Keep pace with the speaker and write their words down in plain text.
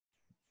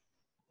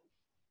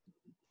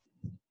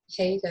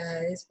Hey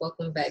guys,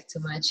 welcome back to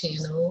my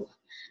channel.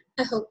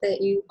 I hope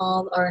that you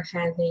all are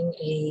having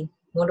a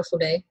wonderful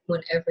day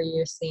whenever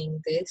you're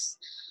seeing this.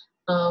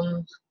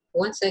 Um,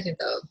 1 second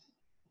though.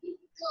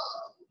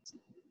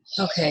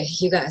 Okay,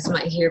 you guys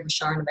might hear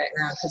Bashar in the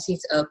background because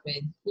he's up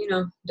and,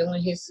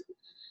 doing his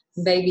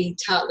baby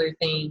toddler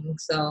thing.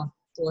 So,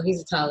 well,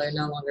 he's a toddler,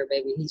 no longer a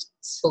baby. He's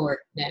 4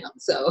 now.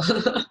 So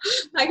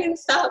I can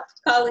stop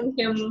calling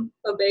him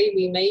a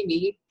baby,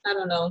 maybe. I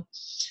don't know.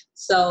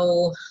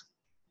 So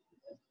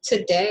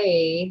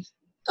today,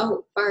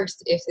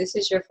 first, if this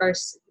is your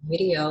first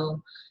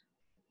video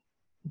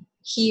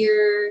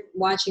here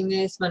watching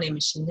this, my name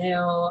is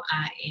Chanel.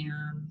 I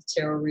am a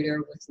tarot reader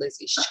with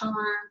Lizzie's Charm.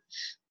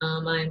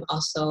 I'm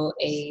also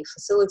a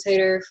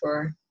facilitator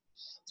for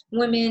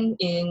women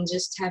in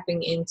just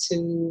tapping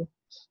into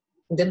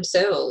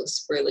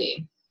themselves,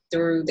 really,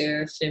 through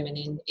their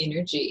feminine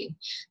energy.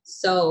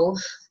 So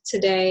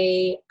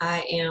today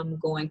I am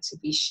going to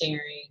be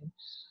sharing,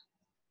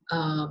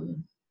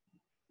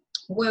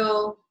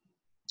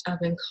 I've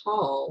been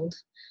called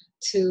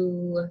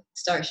to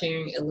start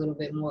sharing a little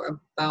bit more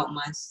about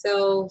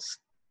myself,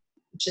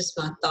 just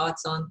my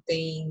thoughts on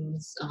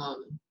things,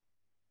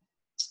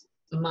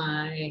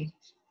 my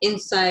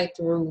insight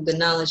through the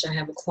knowledge I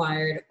have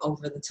acquired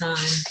over the time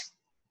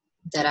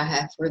that I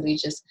have really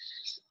just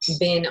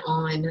been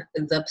on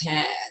the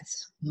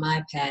path,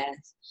 my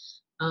path,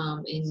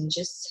 and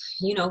just,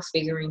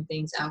 figuring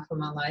things out for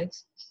my life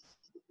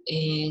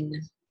and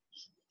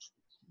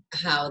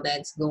how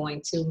that's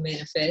going to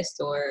manifest,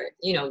 or,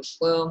 we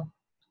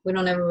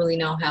don't ever really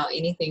know how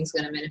anything's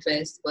going to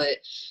manifest, but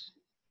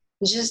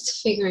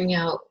just figuring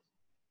out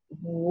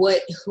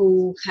what,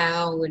 who,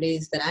 how it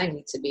is that I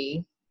need to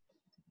be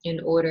in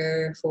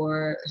order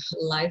for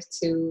life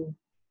to,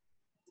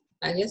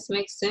 I guess,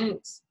 make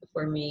sense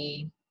for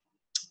me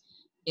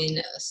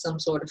in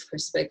some sort of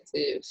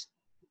perspective,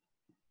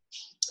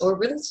 or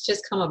really to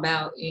just come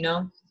about,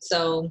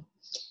 So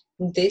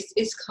this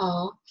is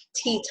called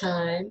tea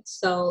time.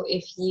 So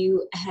if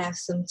you have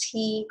some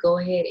tea, go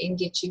ahead and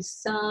get you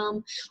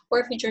some. Or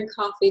if you drink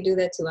coffee, do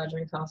that too. I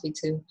drink coffee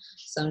too.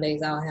 Some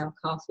days I'll have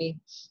coffee.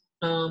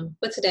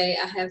 But today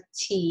I have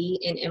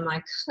tea, and in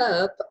my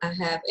cup I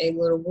have a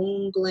little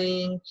womb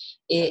blend.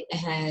 It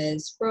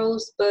has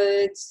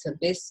rosebuds,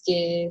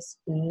 hibiscus,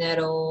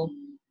 nettle,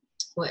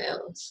 what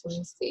else? Let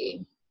me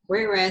see.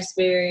 Red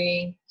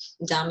raspberry,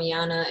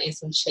 damiana, and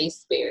some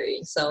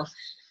chasteberry. So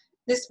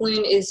this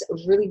blend is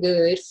really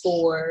good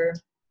for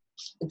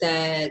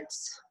that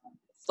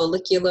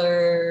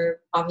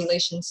follicular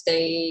ovulation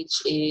stage.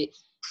 It,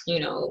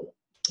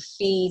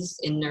 feeds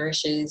and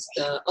nourishes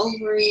the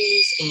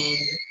ovaries and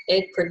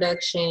egg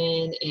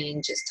production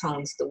and just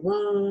tones the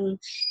womb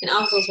and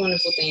all those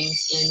wonderful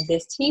things. And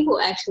this tea will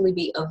actually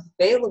be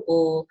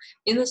available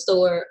in the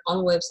store,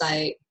 on the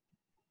website,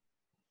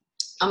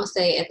 I'm going to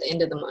say at the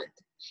end of the month.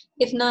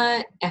 If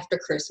not, after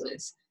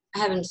Christmas. I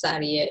haven't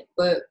decided yet,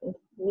 but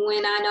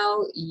when I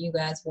know, you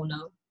guys will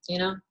know,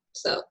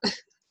 So,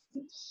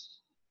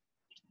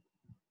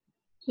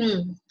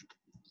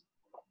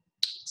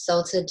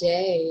 So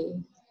today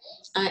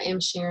I am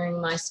sharing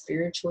my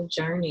spiritual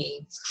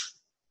journey,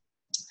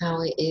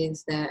 how it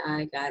is that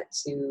I got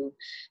to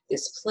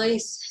this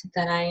place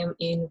that I am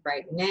in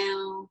right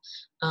now,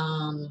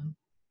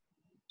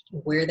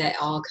 where that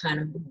all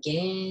kind of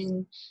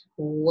began,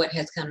 what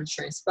has kind of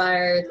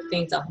transpired, the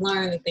things I've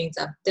learned, the things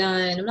I've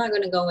done. I'm not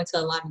going to go into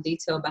a lot of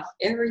detail about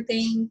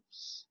everything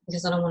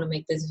because I don't want to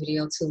make this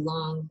video too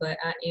long, but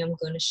I am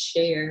going to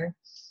share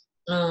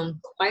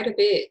quite a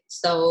bit.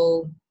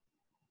 So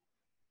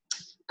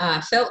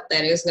I felt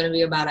that it was going to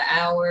be about an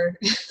hour.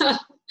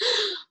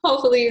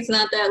 Hopefully it's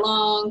not that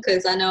long,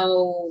 because I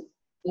know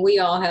we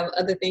all have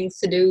other things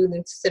to do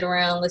than to sit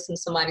around listen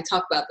to somebody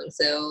talk about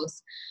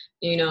themselves,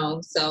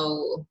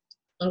 So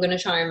I'm going to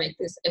try and make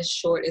this as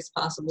short as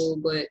possible,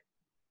 but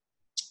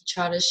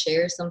try to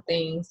share some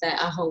things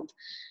that I hope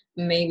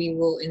maybe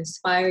will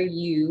inspire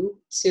you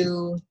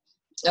to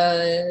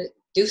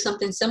do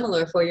something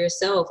similar for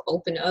yourself.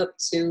 Open up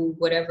to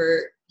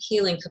whatever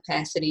healing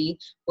capacity,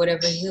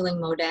 whatever healing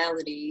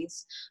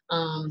modalities,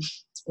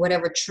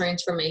 whatever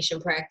transformation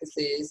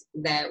practices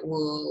that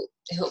will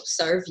help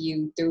serve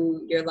you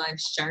through your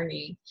life's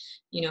journey,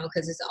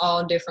 because it's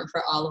all different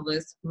for all of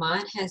us.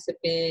 Mine has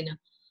been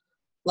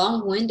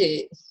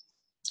long-winded,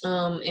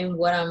 and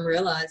what I'm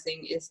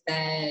realizing is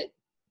that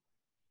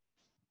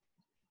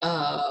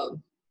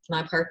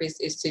my purpose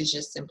is to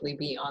just simply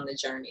be on the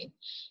journey,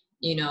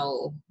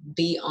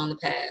 be on the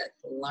path,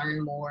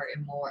 learn more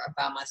and more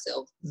about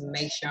myself,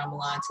 make sure I'm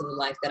aligned to the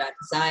life that I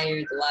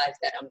desire, the life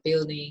that I'm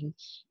building,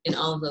 and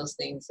all of those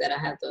things, that I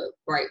have the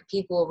right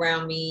people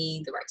around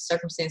me, the right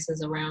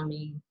circumstances around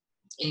me,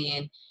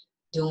 and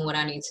doing what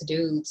I need to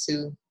do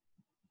to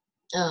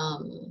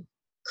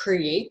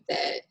create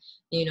that,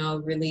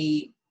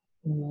 really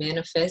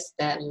manifest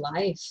that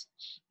life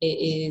it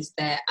is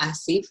that I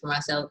see for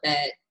myself,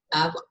 that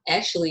I've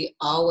actually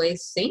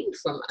always seen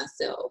for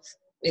myself.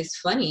 It's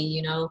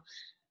funny,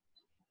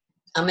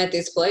 I'm at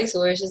this place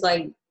where it's just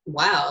like,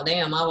 wow,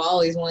 damn, I've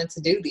always wanted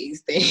to do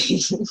these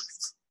things.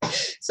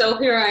 So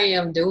here I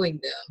am doing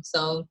them.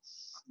 So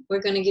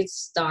we're going to get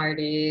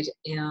started.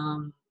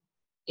 And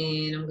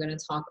I'm going to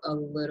talk a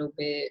little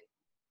bit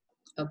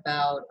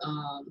about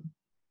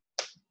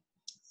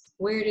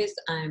where it is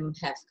I'm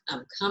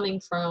coming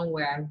from,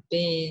 where I've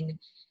been,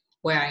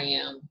 where I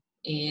am,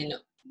 and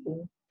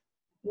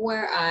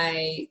where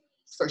I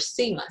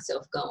foresee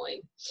myself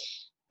going.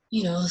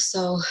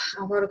 So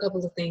I wrote a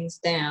couple of things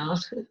down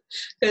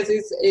because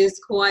it's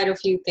quite a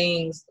few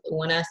things.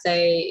 When I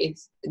say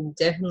it's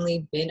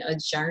definitely been a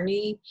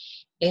journey,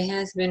 it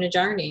has been a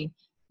journey.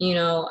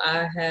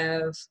 I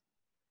have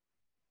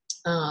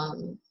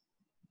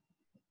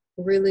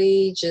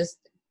really just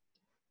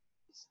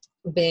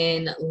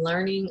been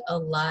learning a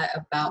lot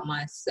about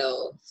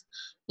myself,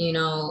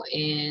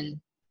 and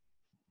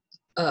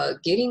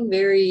getting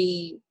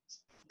very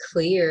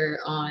clear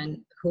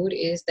on who it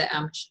is that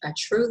I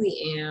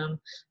truly am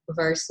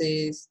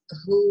versus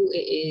who it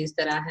is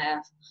that I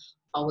have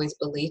always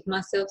believed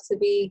myself to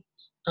be.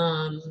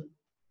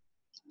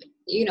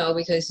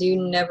 Because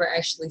you never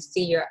actually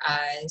see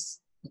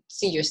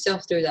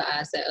yourself through the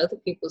eyes that other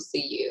people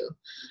see you,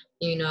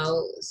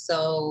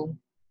 So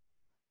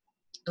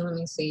let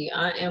me see.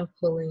 I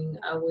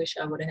wish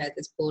I would have had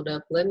this pulled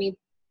up.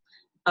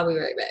 I'll be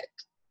right back.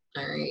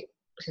 All right.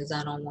 Because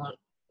I don't want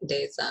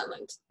dead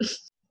silence.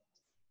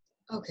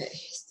 Okay.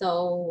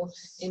 So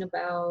in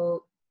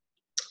about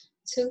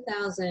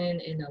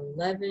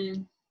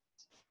 2011,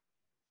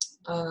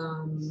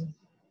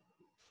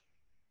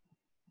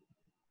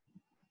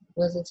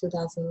 was it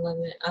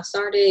 2011? I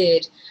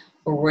started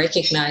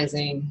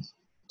recognizing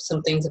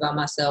some things about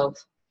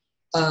myself.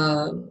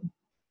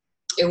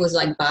 It was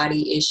like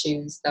body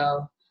issues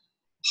though.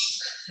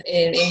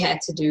 And it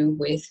had to do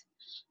with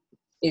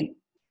it.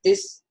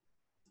 This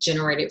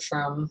generated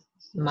from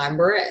my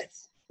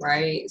breath,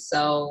 right?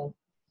 So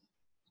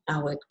I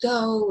would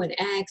go and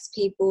ask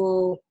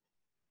people,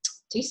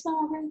 do you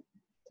smell my breath?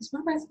 Does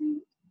my breath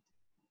stink?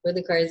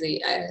 Really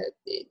crazy.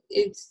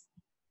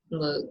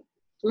 Look,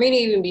 for me to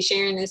even be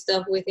sharing this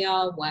stuff with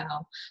y'all,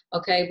 wow.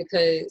 Okay,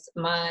 because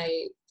my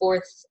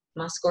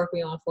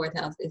Scorpio on fourth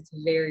house is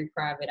very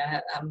private.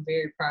 I'm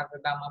very private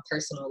about my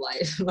personal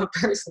life, my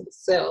personal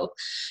self.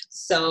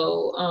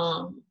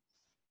 So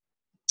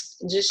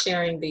just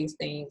sharing these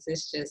things,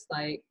 it's just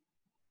like,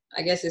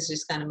 I guess it's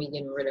just kind of me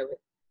getting rid of it.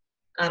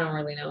 I don't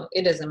really know.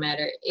 It doesn't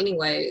matter.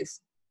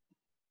 Anyways,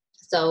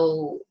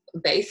 so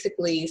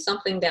basically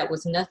something that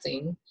was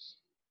nothing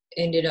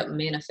ended up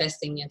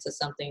manifesting into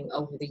something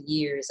over the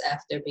years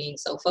after being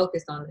so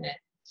focused on that.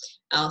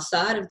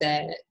 Outside of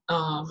that,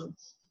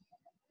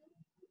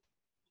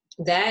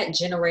 that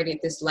generated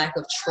this lack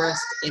of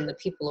trust in the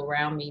people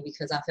around me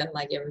because I felt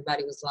like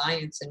everybody was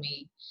lying to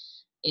me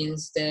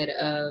instead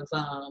of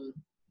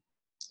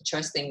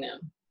trusting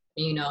them,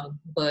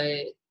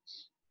 but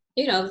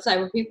the type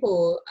of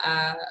people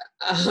I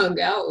hung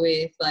out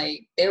with,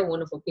 like, they're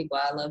wonderful people.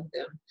 I love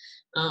them.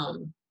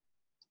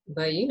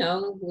 But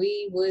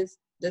we was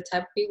the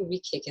type of people be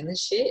kicking the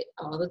shit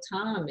all the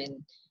time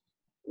and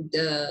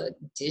the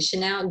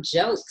dishing out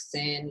jokes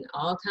and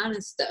all kind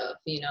of stuff,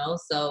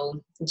 so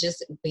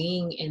just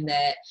being in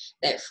that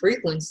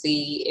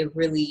frequency, it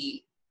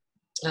really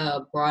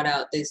brought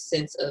out this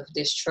sense of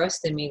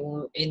distrust in me,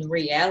 when in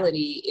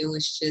reality it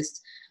was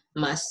just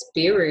my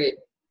spirit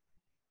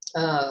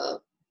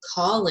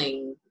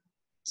calling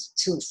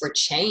for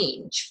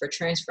change, for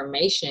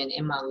transformation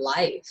in my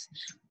life,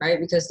 right?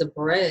 Because the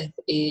breath,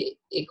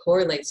 it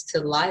correlates to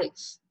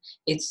life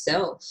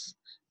itself.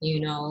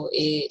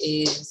 It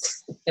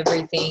is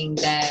everything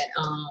that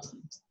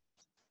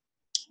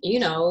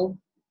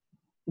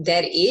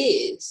that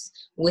is.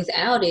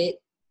 Without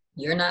it,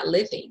 you're not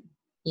living.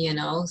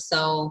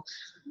 So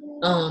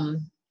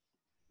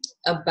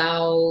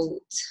about,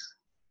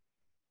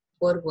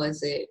 what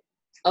was it?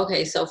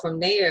 Okay, so from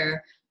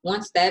there,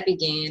 once that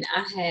began,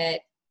 I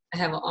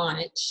have an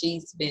aunt.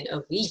 She's been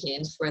a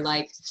vegan for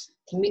like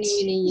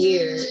many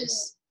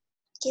years.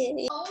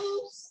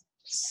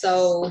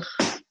 So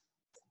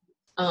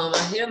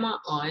I hit up my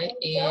aunt,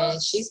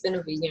 and she's been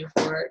a vegan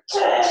for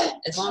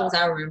as long as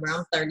I remember.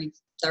 I'm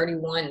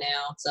 31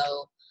 now.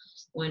 So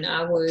when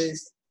I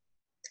was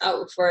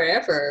out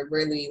forever,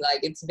 really,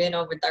 like, it's been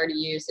over 30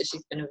 years that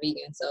she's been a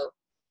vegan. So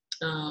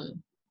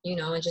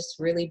I just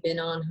really been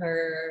on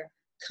her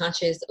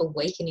conscious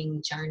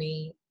awakening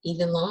journey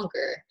even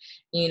longer,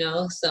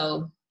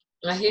 so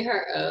I hit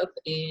her up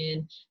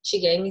and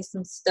she gave me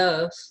some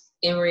stuff.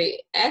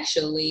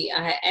 Actually,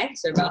 I had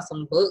asked her about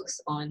some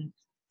books on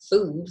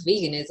food,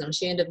 veganism.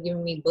 She ended up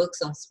giving me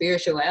books on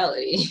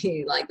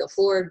spirituality, like the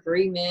 4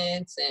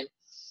 Agreements, and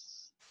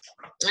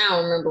I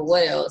don't remember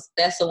what else.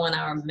 That's the one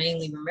I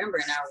mainly remember,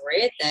 and I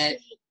read that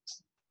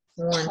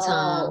one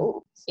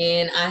time.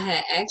 And I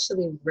had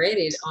actually read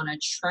it on a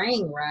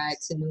train ride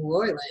to New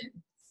Orleans,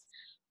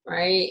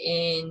 right?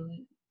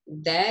 And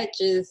that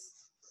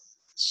just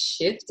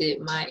shifted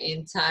my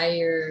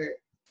entire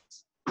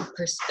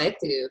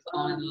perspective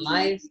on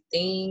life,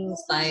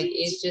 things. Like,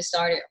 it just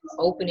started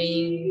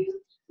opening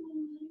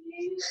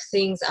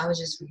things I was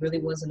just really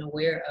wasn't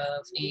aware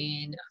of,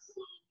 and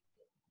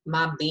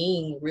my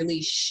being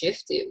really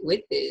shifted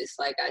with this.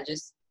 Like I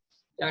just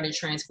started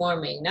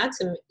transforming. Not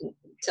to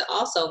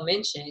also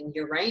mention,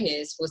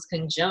 Uranus was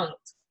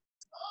conjunct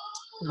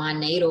my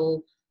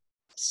natal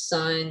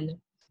sun,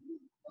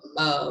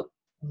 uh,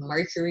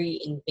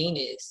 Mercury, and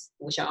Venus,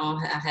 which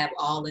I have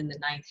all in the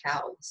ninth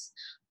house,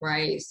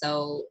 right?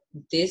 So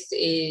this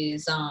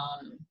is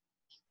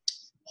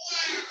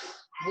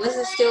was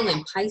it still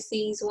in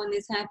Pisces when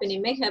this happened?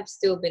 It may have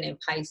still been in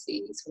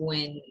Pisces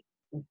when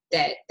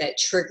that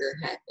trigger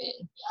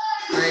happened,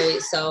 right?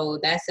 So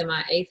that's in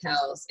my eighth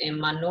house, and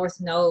my north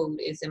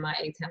node is in my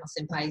eighth house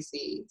in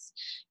Pisces,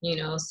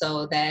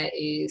 so that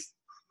is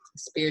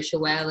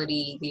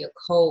spirituality, the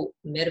occult,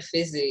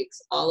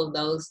 metaphysics, all of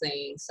those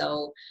things.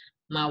 So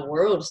my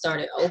world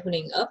started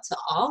opening up to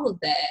all of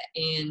that,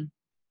 and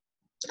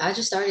I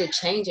just started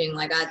changing.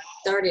 Like I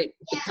started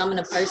becoming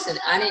a person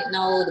I didn't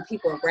know, the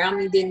people around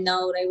me didn't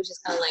know. They was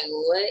just kind of like,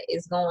 what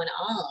is going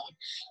on?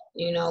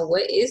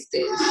 What is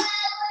this?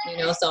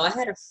 So I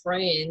had a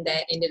friend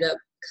that ended up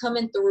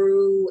coming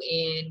through,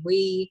 and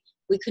we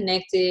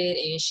connected,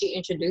 and she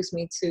introduced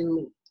me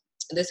to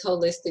this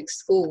holistic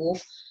school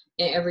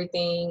and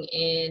everything.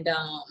 And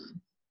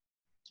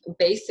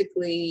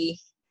basically,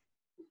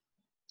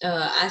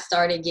 I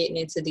started getting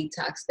into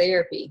detox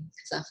therapy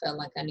because I felt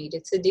like I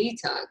needed to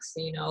detox.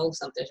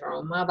 Something's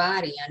wrong with my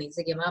body. I need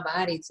to get my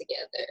body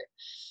together.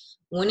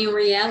 When in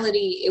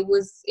reality,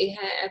 it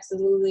had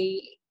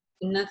absolutely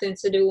nothing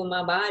to do with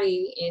my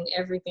body and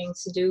everything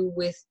to do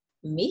with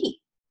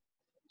me.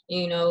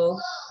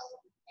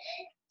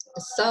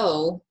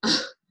 So,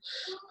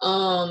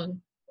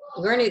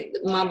 granted,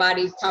 my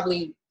body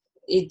probably,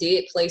 it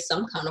did play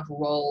some kind of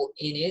role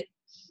in it.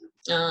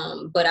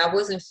 But I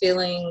wasn't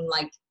feeling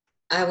like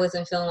I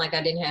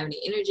didn't have any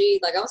energy.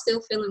 Like I was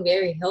still feeling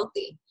very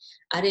healthy.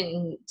 I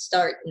didn't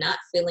start not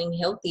feeling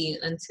healthy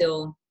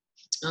until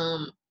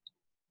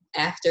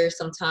after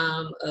some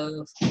time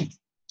of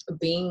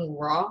being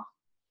raw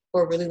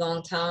for a really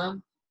long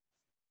time.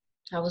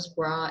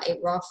 I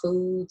ate raw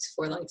foods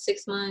for like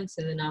 6 months,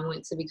 and then I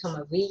went to become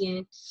a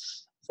vegan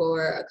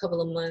for a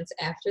couple of months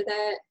after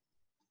that.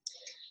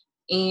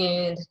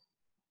 And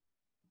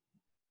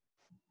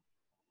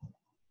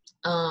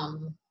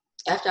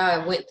after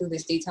I went through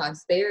this detox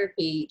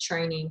therapy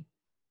training,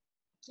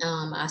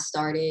 I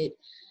started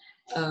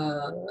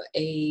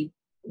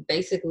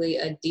basically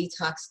a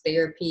detox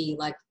therapy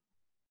like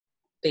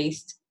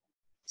based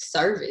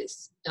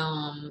service,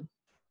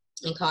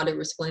 and called it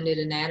Resplendent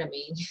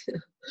Anatomy.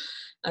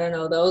 I don't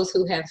know, those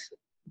who have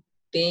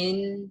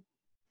been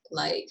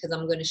because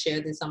I'm going to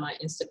share this on my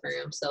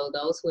Instagram. So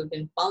those who have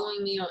been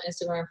following me on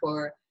Instagram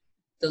for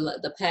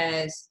the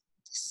past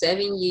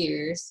 7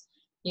 years,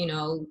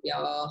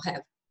 y'all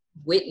have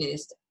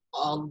witnessed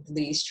all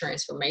these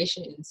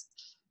transformations,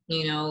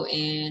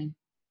 and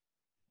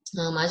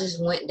I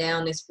just went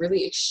down this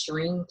really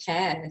extreme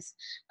path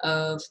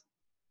of,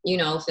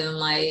 feeling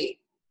like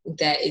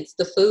that it's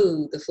the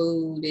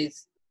food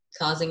is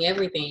causing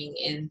everything.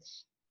 And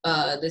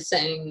the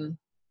same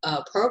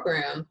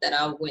program that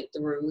I went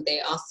through,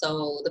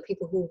 the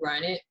people who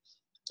run it,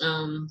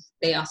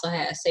 they also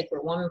had a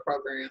Sacred Woman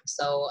program.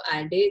 So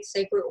I did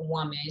Sacred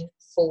Woman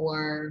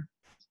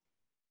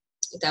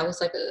that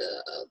was like a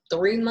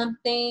 3-month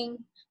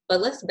thing. But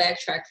let's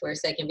backtrack for a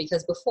second,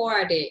 because before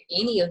I did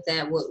any of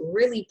that, what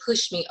really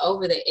pushed me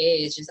over the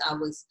edge is I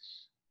was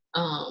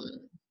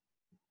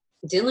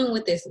dealing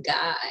with this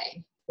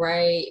guy,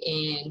 right?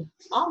 And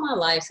all my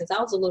life, since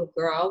I was a little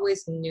girl, I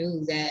always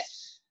knew that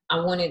I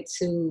wanted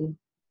to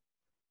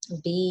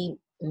be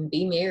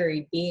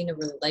married, be in a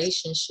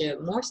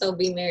relationship, more so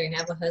be married,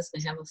 have a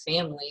husband, have a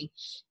family,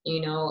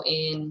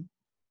 and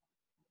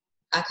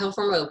I come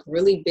from a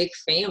really big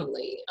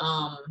family.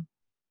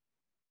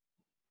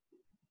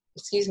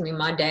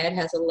 My dad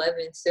has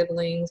 11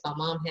 siblings, my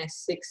mom has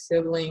 6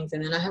 siblings,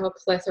 and then I have a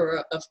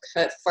plethora of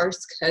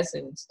first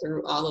cousins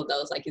through all of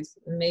those. Like it's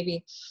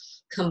maybe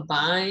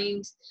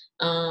combined,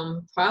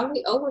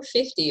 probably over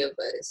 50 of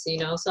us,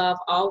 so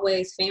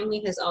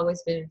family has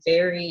always been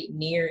very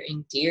near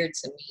and dear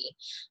to me.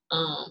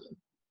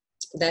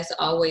 That's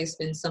always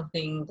been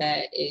something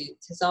that it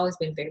has always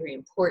been very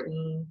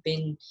important,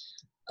 been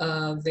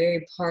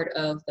very part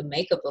of the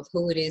makeup of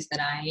who it is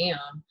that I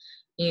am,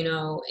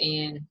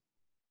 and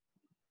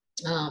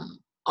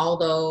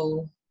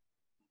although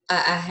I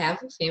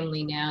have a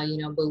family now,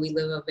 but we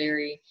live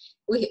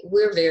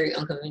we're very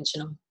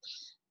unconventional.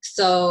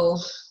 So,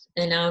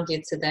 and I'll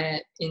get to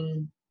that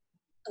in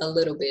a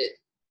little bit.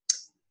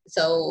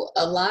 So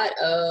a lot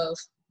of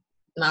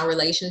my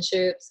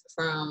relationships,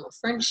 from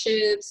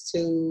friendships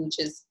to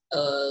just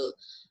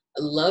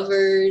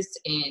lovers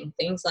and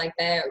things like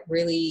that,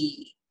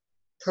 really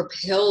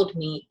propelled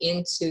me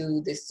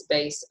into this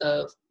space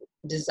of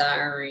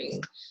desiring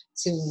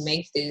to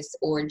make this,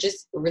 or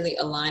just really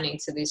aligning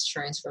to this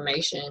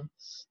transformation.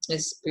 a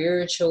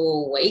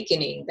spiritual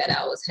awakening that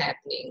I was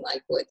happening.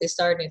 Like what this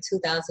started in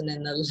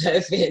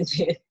 2011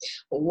 and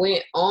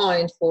went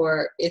on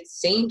for, it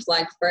seems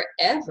like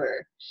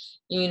forever,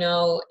 you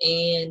know.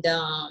 And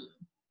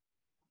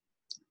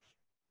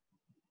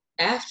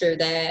after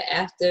that,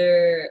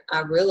 after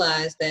I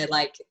realized that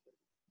like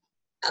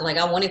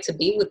I wanted to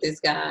be with this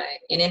guy,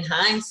 and in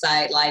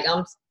hindsight, like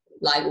I'm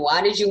like,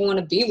 why did you want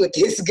to be with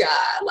this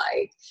guy?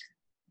 Like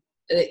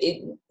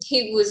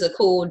he was a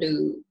cool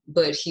dude,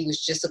 but he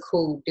was just a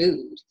cool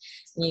dude,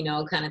 you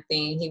know, kind of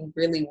thing. He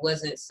really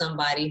wasn't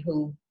somebody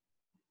who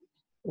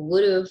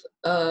would have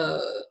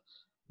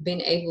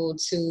been able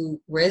to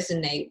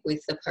resonate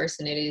with the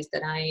person it is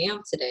that I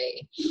am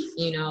today,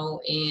 you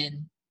know.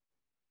 And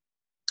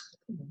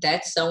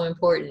that's so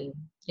important.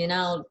 And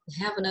I'll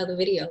have another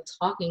video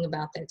talking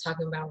about that,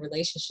 talking about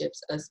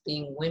relationships, us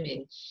being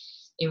women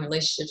in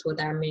relationships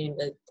with our men,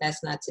 but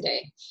that's not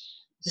today.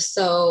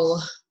 So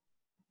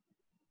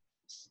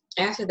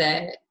after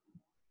that,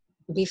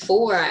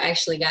 before I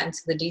actually got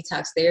into the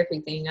detox therapy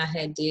thing, I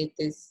had did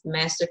this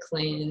master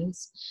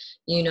cleanse,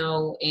 you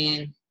know,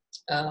 and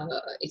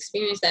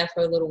experienced that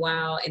for a little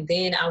while. And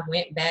then I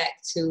went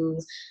back to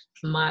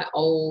my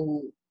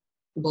old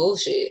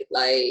bullshit.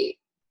 Like,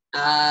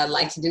 I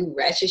like to do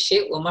ratchet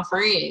shit with my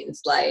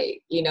friends.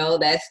 Like, you know,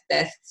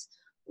 that's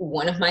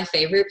one of my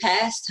favorite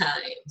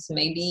pastimes.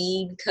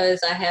 Maybe because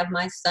I have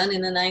my sun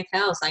in the 9th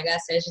house. I got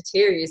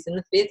Sagittarius in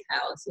the 5th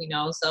house, you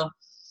know, so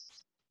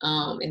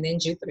and then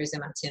Jupiter's in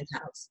my 10th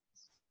house.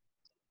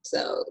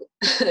 So,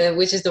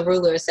 which is the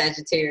ruler of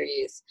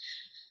Sagittarius.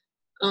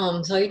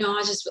 So, you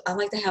know, I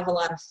like to have a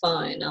lot of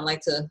fun. I like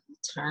to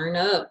turn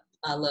up.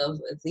 I love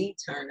the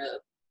turn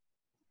up,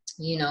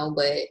 you know,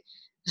 but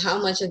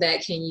how much of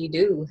that can you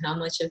do?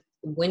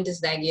 When does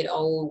that get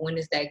old? When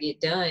does that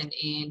get done?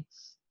 And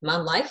my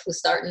life was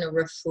starting to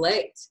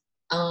reflect,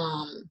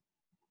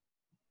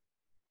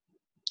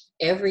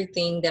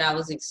 everything that I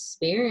was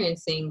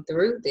experiencing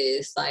through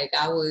this. I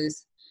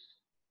was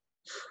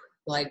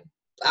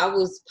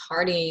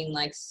partying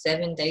like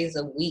 7 days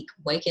a week,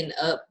 waking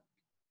up,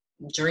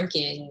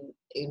 drinking,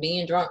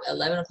 being drunk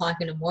 11 o'clock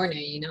in the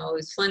morning. You know,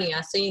 it's funny. I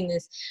seen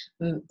this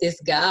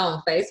guy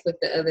on Facebook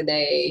the other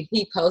day.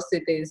 He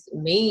posted this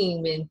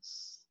meme, and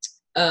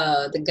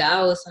the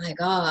guy was like,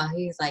 oh,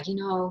 he's like, you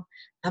know,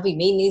 I'll be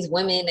meeting these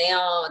women.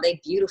 They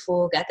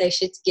beautiful, got their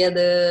shit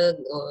together,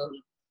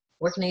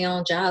 working their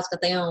own jobs,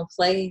 got their own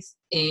place,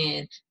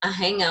 and I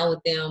hang out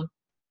with them.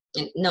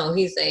 And no,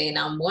 he's saying,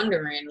 I'm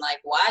wondering, like,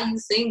 why are you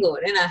single?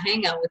 And then I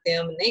hang out with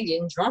them and they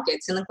getting drunk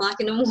at 10 o'clock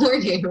in the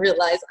morning and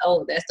realize,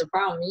 oh, that's the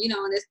problem. You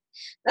know, and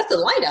that's the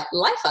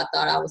life I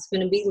thought I was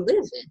going to be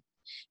living.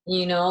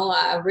 You know,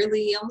 I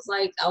was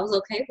like, I was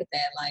okay with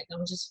that. Like,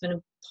 I'm just going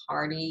to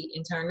party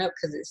and turn up,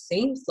 because it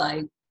seems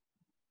like,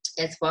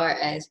 as far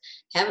as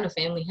having a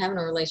family, having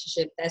a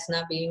relationship, that's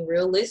not being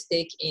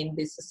realistic in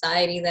this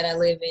society that I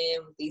live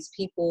in, with these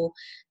people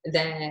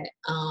that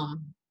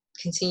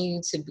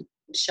continue to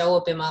show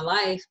up in my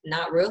life,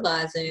 not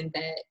realizing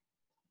that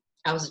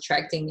I was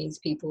attracting these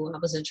people. I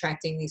was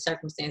attracting these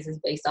circumstances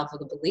based off of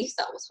the beliefs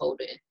I was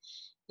holding,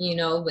 you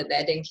know, but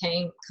that didn't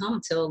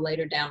come till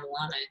later down the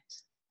line,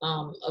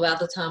 about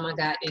the time I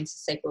got into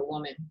Sacred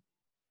Woman.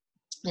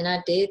 And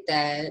I did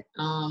that.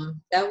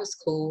 That was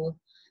cool.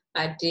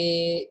 I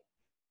did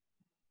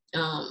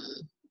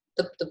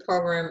the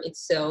program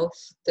itself,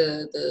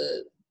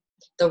 the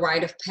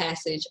rite of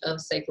passage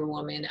of Sacred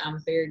Woman. I'm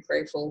very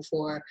grateful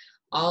for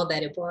all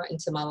that it brought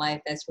into my life.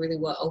 That's really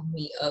what opened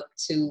me up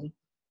to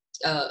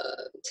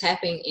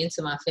tapping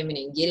into my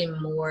feminine,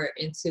 getting more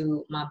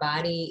into my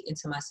body,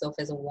 into myself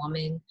as a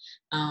woman,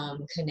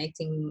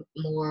 connecting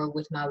more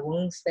with my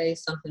womb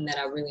space, something that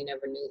I really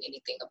never knew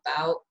anything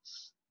about,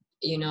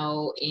 you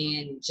know,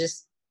 and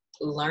just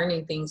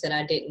learning things that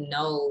I didn't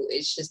know.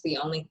 It's just, the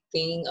only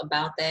thing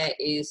about that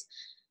is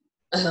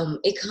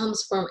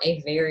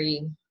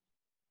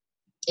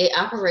it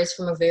operates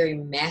from a very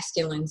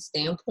masculine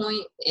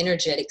standpoint,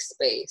 energetic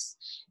space,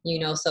 you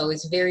know, so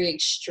it's very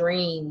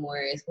extreme,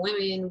 whereas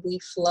women, we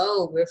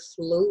flow, we're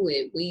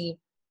fluid, we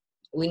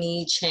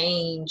need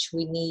change,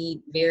 we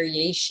need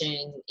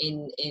variation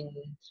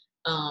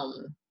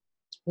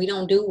we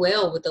don't do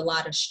well with a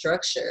lot of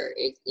structure.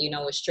 It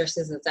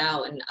stresses us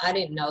out, and I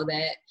didn't know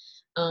that.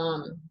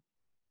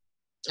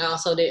 I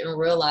also didn't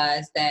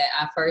realize that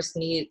I first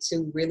needed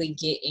to really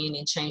get in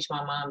and change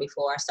my mind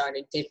before I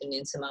started dipping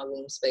into my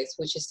womb space,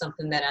 which is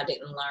something that I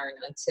didn't learn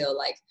until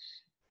like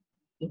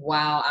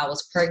while I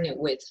was pregnant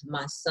with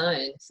my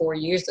son 4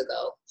 years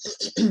ago,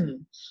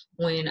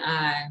 when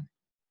I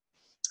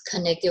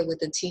connected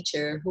with a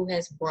teacher who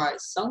has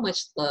brought so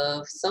much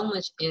love, so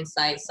much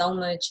insight, so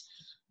much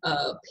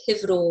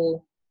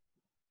pivotal,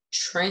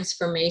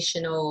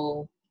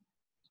 transformational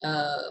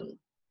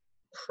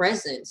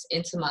presence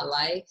into my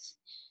life,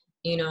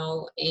 you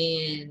know.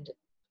 And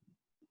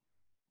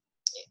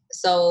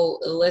so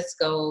let's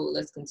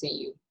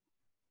continue.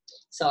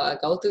 So I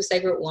go through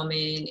Sacred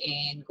Woman,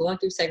 and going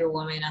through Sacred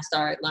Woman, I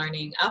started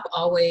learning about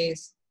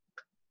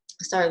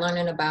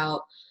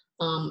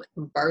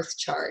birth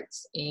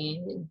charts,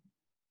 and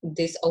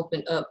this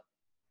opened up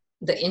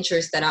the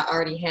interest that I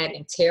already had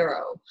in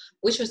tarot,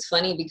 which was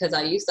funny because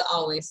I used to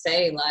always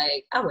say,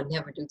 like, I would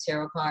never do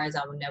tarot cards.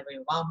 I would never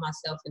involve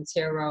myself in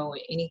tarot or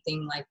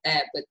anything like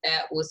that. But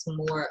that was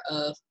more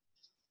of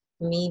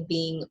me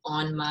being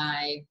on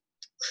my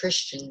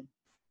Christian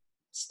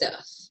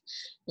stuff.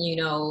 You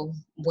know,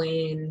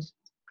 when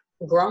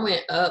growing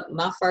up,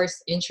 my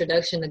first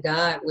introduction to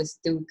God was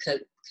through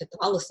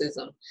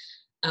Catholicism.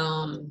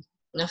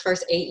 My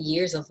first 8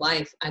 years of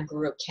life, I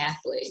grew up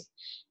Catholic,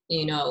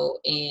 you know,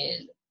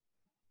 and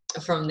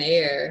from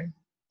there,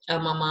 my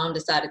mom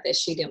decided that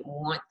she didn't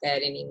want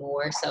that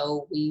anymore.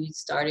 So we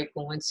started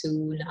going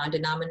to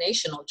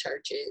non-denominational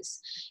churches,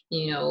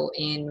 you know,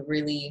 and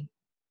really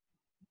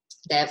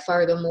that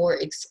furthermore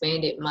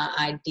expanded my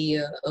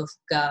idea of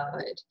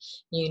God,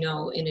 you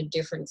know, in a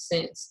different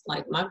sense.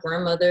 Like my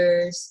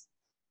grandmothers,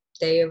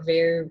 they are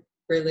very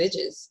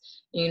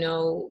religious, you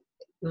know.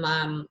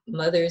 My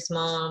mother's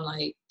mom,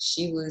 like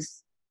she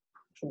was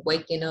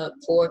waking up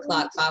 4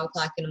 o'clock, 5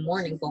 o'clock in the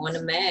morning, going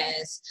to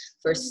mass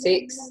for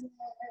 6,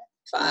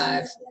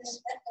 5.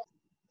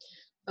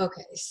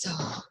 Okay, so,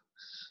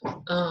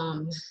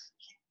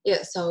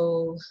 yeah,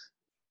 so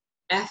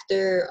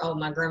after,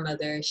 my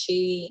grandmother,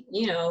 she,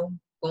 you know,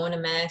 going to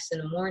mass in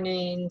the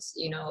mornings,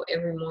 you know,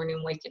 every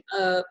morning waking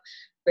up,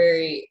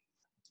 very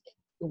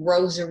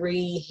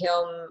rosary,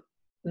 Hail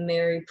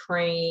Mary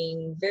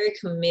praying, very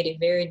committed,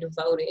 very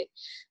devoted,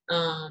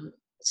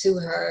 to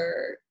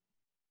her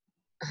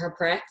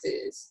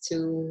practice,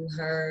 to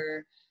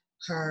her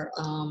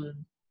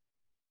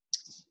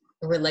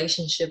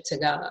relationship to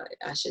God,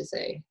 I should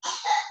say.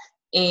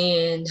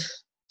 And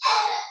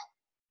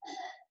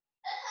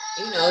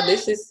you know,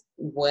 this is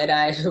what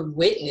I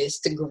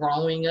witnessed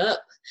growing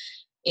up.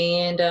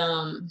 And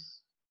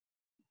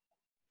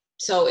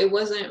so it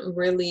wasn't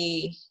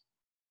really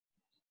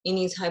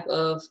any type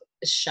of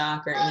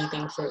shock or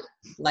anything for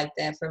like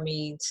that for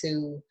me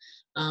to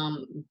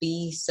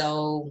be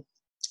so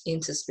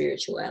into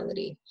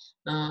spirituality.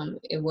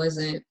 It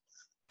wasn't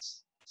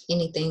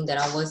anything that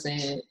I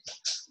wasn't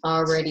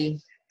already,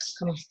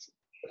 come on,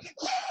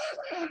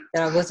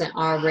 that I wasn't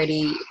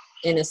already,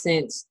 in a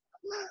sense,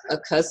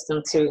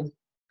 accustomed to.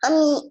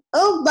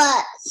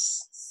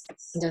 Robots.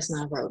 That's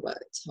not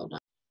robots. Hold on.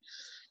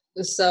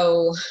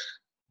 So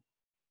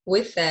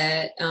with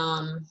that,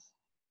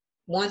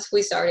 once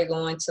we started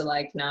going to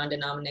like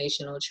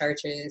non-denominational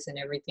churches and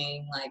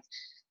everything, like,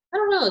 I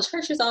don't know,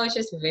 church was always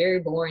just very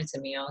boring to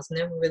me. I was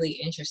never really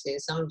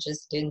interested. Something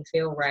just didn't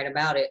feel right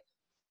about it.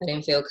 I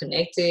didn't feel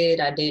connected.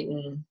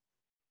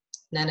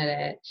 None of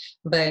that.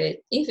 But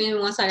even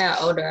once I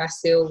got older, I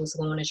still was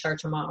going to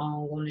church on my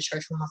own, going to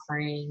church with my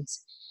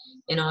friends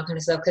and all kind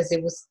of stuff, because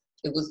it was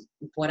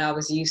what I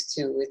was used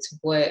to. It's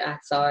what I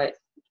thought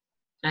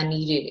I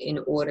needed in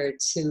order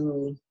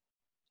to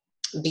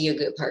be a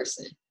good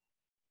person,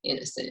 in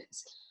a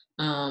sense.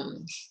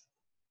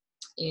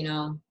 You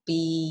know,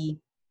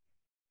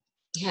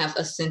 have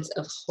a sense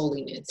of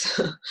holiness,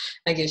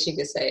 I guess you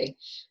could say.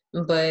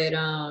 But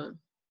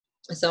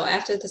so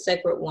after the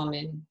Sacred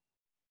Woman,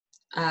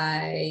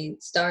 I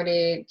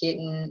started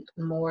getting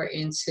more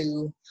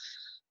into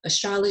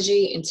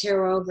astrology and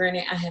tarot.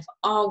 Granted, I have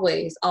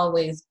always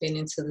been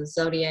into the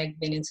zodiac,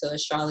 been into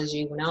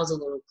astrology. When I was a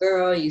little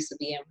girl, I used to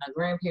be at my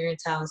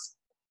grandparents' house.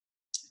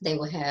 They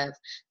would have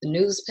the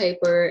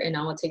newspaper and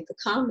I would take the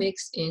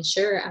comics, and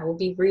sure, I would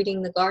be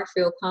reading the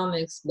Garfield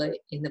comics, but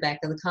in the back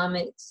of the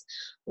comics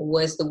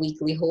was the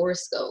weekly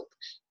horoscope.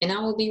 And I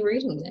would be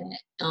reading that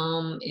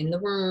in the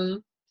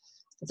room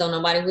so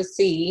nobody would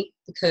see,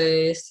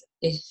 because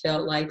it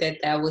felt like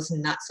that was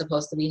not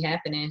supposed to be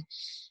happening.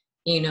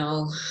 You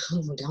know,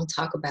 don't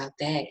talk about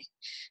that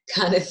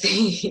kind of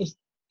thing.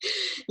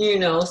 You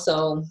know,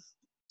 so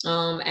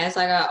as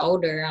I got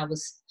older, I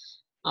was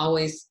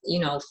always, you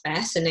know,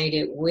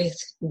 fascinated with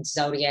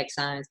zodiac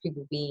signs,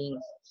 people being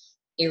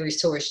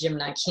Aries, Taurus,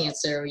 Gemini,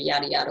 Cancer,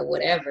 yada, yada,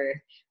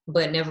 whatever,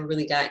 but never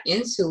really got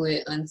into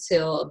it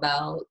until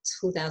about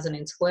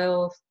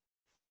 2012.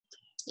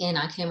 And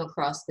I came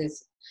across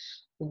this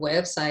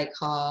website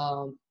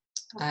called,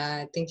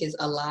 I think it's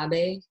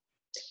Alabe,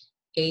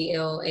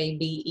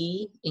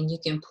 ALABE, and you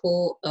can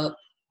pull up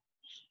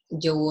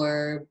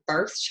your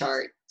birth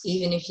chart.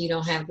 Even if you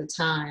don't have the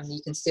time, you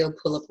can still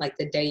pull up like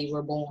the day you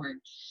were born.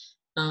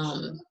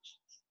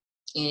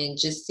 And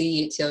just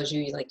see, it tells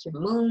you like your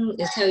moon,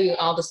 it tells you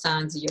all the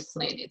signs of your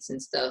planets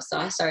and stuff. So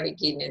I started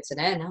getting into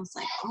that, and I was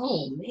like,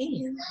 oh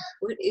man,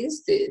 what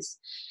is this?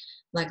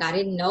 Like, I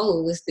didn't know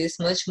it was this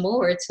much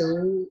more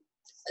to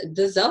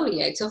the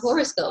zodiac, to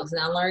horoscopes.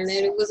 And I learned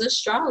that it was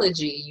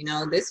astrology. You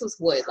know, this was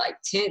what, like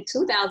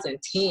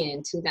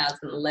 2010,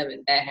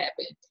 2011 that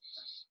happened.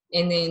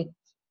 And then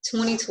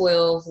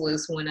 2012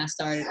 was when I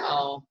started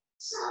all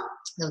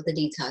of the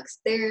detox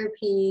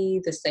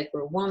therapy, the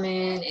Sacred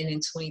Woman. And in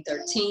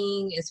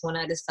 2013 is when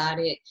I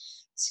decided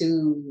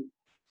to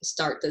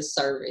start the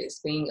service,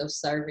 being of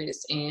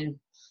service. And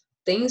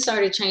things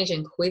started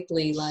changing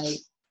quickly. Like,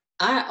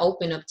 I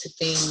open up to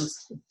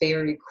things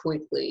very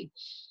quickly,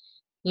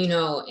 you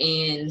know,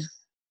 and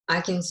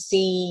I can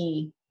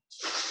see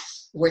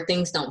where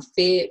things don't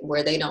fit,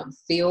 where they don't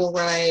feel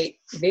right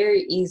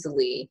very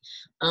easily.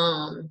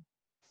 And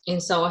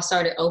so I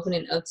started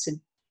opening up to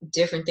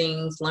different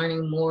things,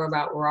 learning more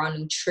about raw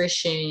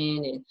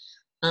nutrition,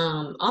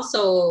 and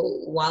also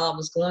while I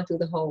was going through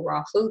the whole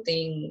raw food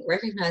thing,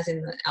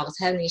 recognizing that I was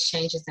having these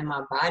changes in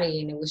my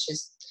body, and it was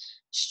just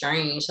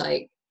strange.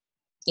 Like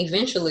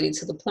eventually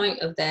to the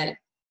point of that,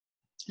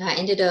 I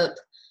ended up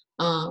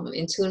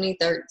in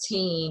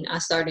 2013, I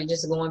started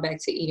just going back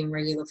to eating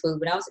regular food,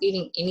 but I was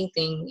eating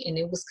anything, and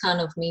it was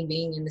kind of me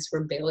being in this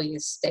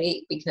rebellious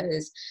state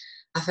because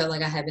I felt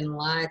like I had been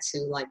lied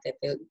to, like that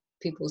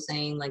people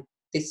saying like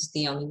this is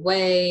the only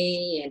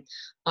way and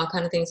all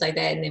kind of things like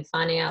that, and then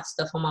finding out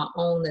stuff on my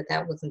own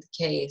that wasn't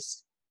the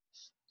case.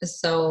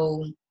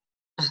 So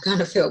I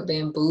kind of felt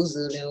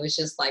bamboozled and was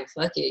just like,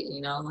 fuck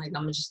it, like I'm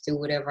gonna just do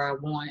whatever I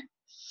want.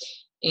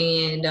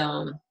 And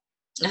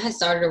I had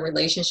started a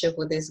relationship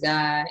with this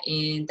guy,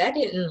 and that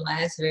didn't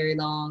last very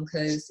long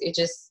because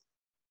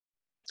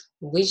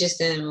we just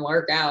didn't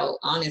work out,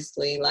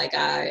 honestly. Like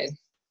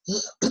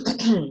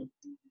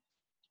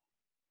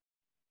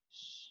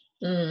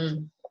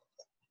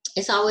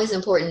it's always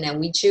important that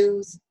we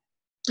choose.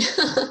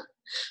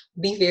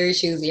 Be very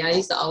choosy. I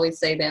used to always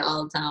say that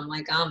all the time.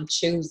 Like, I'm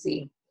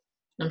choosy.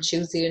 I'm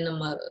choosy in the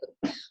mug.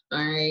 All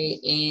right.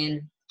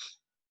 And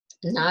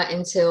not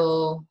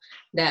until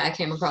that I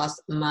came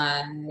across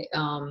my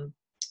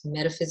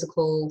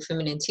metaphysical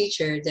feminine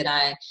teacher did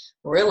I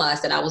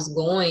realize that I was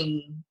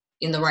going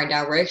in the right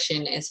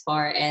direction as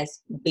far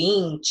as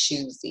being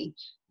choosy,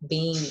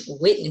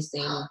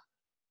 witnessing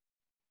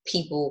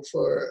people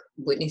for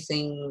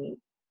witnessing,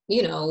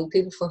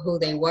 people for who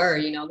they were,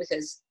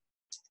 because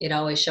it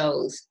always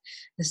shows.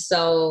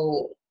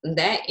 So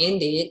that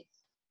ended.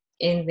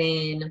 And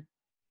then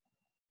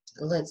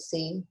let's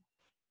see.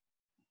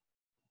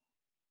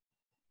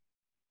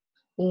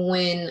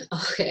 When I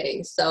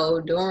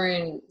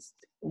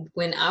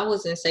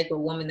was in Sacred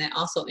Woman, that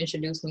also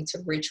introduced me to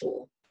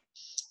ritual.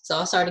 So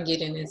I started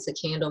getting into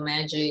candle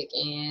magic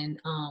and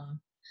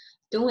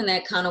doing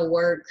that kind of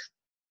work,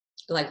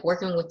 like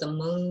working with the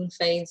moon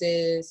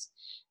phases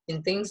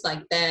and things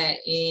like that.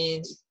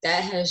 And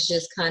that has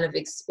just kind of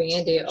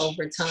expanded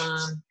over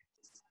time.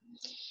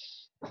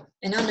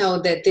 And I know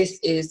that this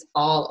is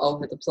all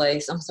over the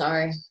place. I'm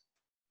sorry.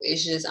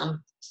 It's just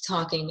I'm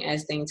talking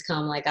as things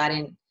come. Like I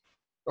didn't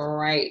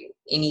write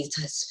any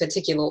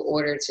particular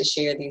order to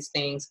share these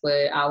things,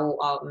 but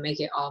I'll make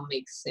it all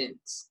make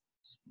sense.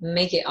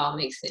 Make it all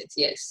make sense.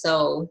 Yes.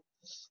 So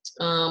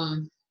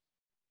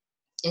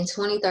in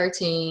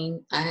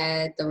 2013, I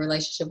had the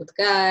relationship with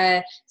the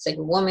guy,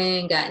 Sacred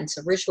Woman, got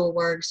into ritual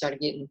work, started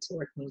getting into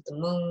working with the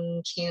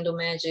moon, candle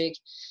magic,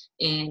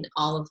 and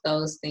all of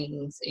those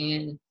things.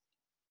 And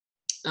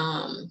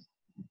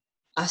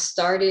I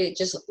started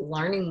just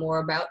learning more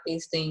about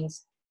these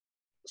things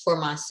for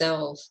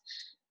myself.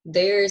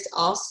 There's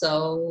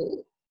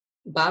also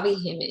Bobby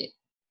Hemmett.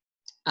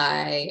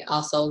 I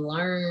also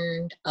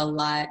learned a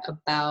lot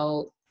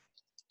about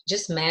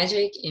just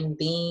magic and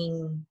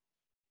being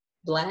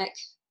Black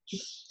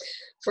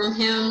from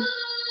him.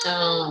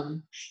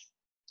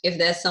 If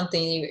that's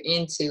something you're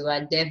into,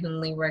 I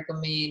definitely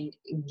recommend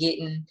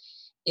getting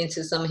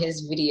into some of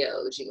his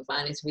videos. You can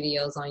find his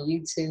videos on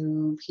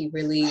YouTube. He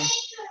really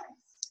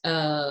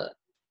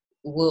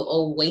will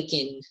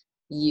awaken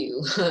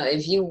you.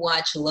 If you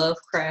watch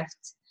Lovecraft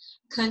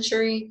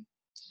Country,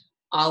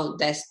 all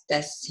that's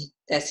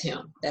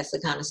him. That's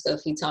the kind of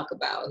stuff he talk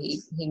about.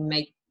 He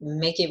make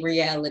it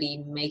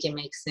reality, make it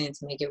make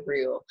sense, make it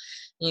real.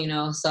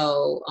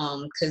 So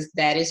because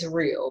that is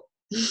real.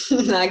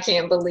 I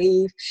can't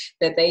believe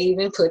that they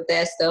even put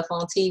that stuff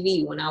on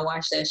TV. When I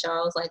watched that show,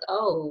 I was like,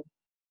 oh,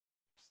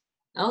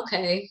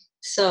 okay.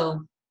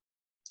 So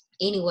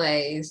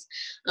anyways,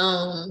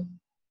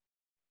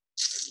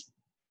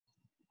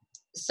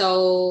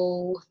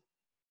 so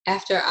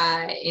after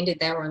I ended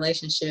that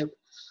relationship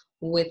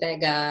with that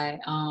guy,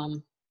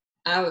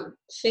 I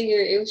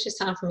figured it was just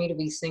time for me to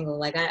be single.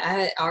 Like I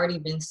had already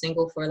been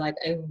single for like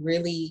a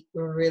really,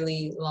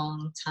 really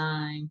long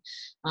time.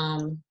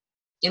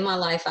 In my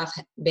life, I've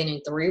been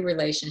in 3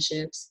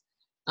 relationships.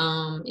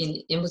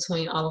 In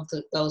between all of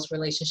those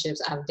relationships,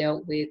 I've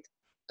dealt with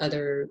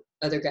other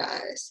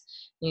guys.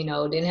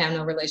 Didn't have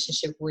no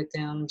relationship with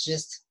them,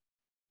 just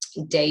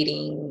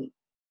dating,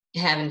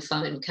 having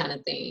fun kind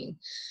of thing.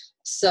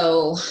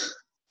 So,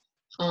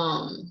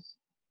 and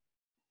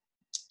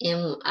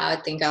I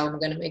think I'm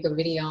going to make a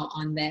video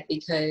on that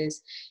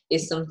because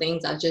it's some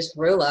things I just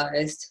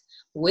realized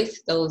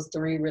with those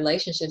 3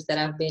 relationships that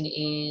I've been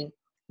in,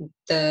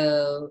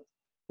 the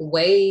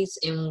ways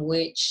in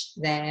which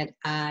that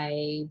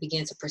I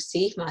began to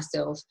perceive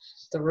myself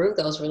through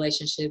those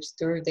relationships,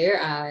 through their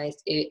eyes.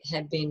 It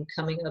had been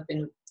coming up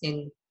in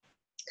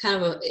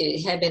kind of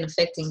it had been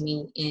affecting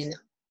me in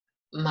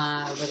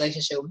my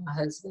relationship with my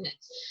husband.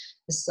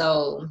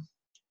 So,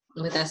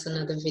 but that's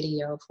another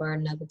video for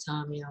another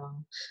time,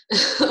 y'all.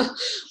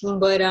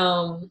 But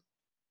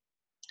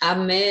I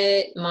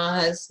met my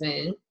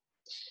husband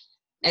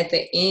at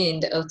the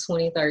end of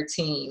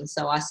 2013.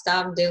 So I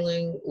stopped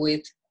dealing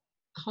with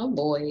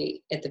homeboy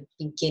at the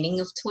beginning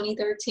of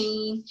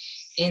 2013,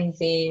 and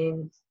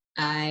then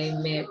I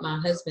met my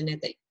husband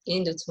at the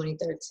end of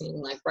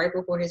 2013, like right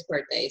before his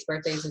birthday. His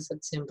birthday's in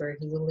September.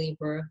 He's a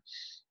Libra,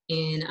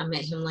 and I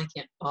met him like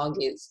in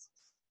August.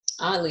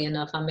 Oddly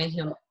enough, I met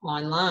him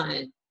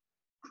online.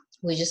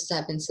 We just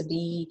happened to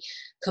be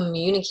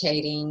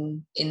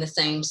communicating in the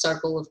same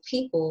circle of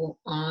people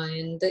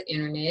on the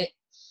internet,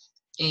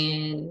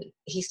 and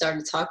he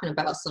started talking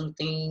about some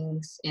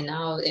things, and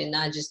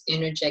I just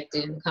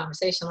interjected in the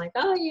conversation like,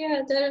 oh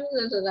yeah, da da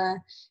da da da,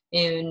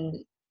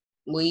 and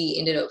we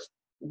ended up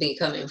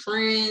becoming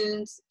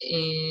friends,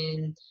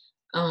 and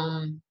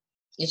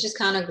it just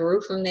kind of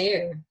grew from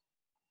there.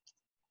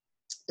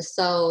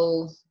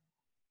 So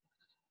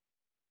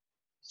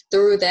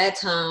through that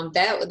time,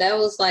 that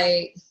was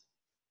like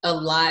a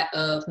lot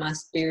of my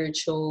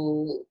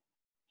spiritual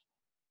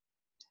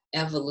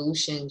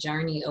evolution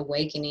journey,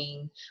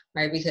 awakening,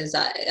 right? Because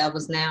I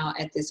was now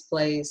at this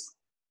place.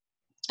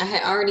 I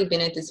had already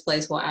been at this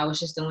place where I was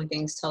just doing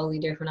things totally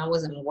different. I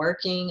wasn't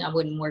working. I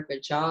wouldn't work a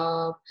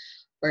job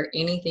or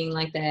anything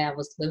like that. I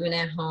was living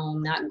at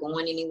home, not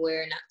going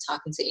anywhere, not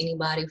talking to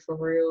anybody for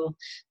real.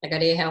 Like I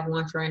did have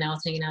one friend I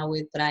was hanging out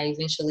with, but I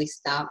eventually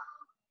stopped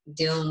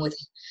dealing with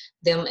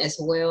them as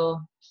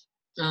well.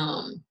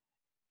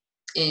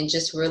 And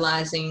just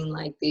realizing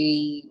like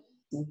the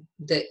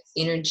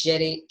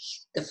energetic,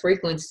 the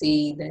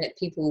frequency that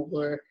people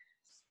were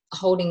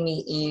holding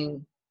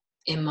me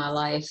in my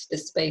life, the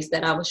space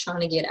that I was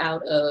trying to get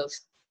out of.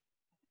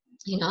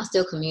 I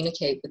still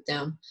communicate with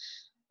them,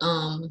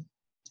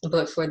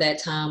 but for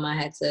that time I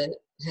had to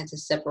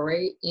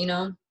separate,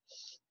 and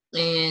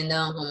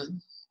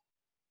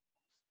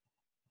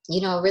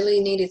really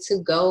needed to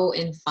go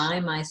and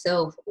find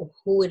myself,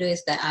 who it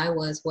is that I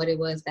was, what it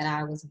was that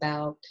I was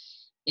about,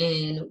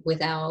 and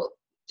without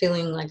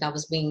feeling like I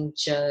was being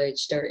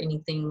judged or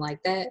anything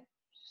like that.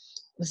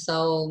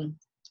 So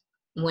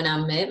when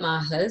I met my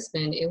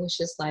husband, it was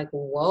just like,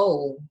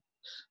 whoa,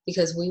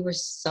 because we were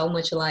so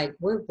much alike.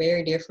 We're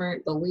very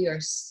different, but we are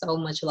so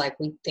much alike.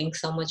 We think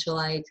so much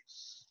alike.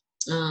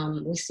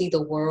 We see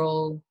the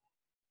world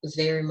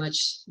very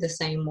much the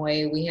same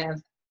way. We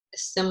have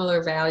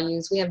similar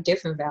values. We have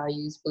different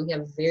values, but we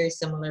have very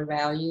similar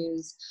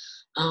values.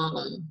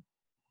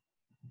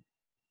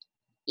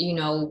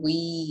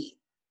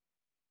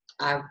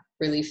 I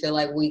really feel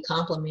like we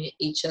complement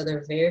each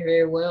other very,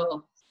 very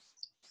well.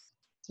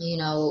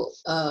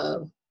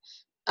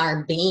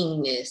 Our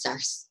beingness, our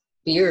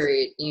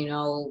spirit,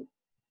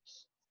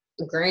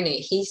 granted,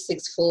 he's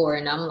 6'4"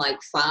 and I'm like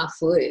 5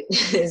 foot.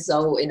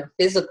 So in a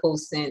physical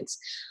sense,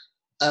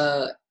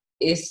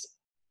 it's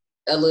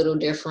a little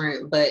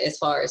different, but as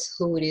far as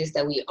who it is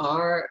that we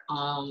are,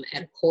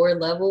 at a core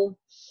level,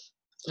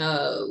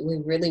 we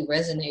really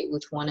resonate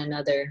with one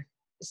another.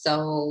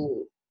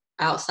 So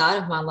outside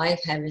of my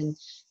life having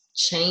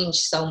changed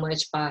so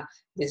much by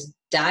this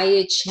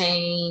diet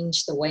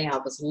change, the way I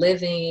was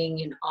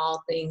living and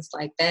all things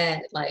like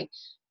that, like,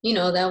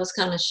 that was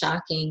kind of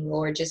shocking,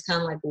 or just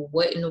kind of like, well,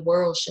 what in the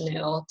world,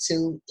 Chanel,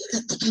 to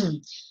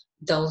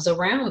those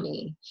around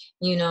me,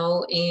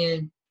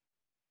 and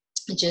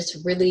just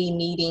really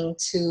needing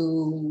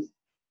to,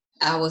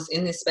 I was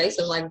in this space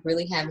of like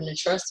really having to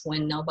trust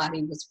when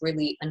nobody was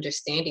really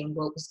understanding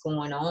what was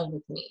going on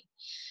with me,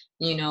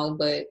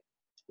 but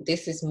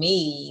this is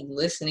me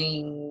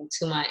listening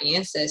to my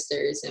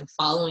ancestors and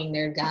following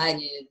their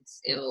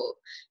guidance. And,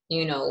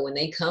 when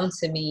they come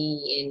to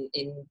me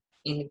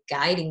and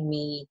guiding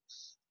me,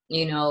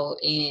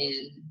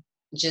 and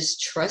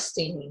just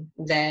trusting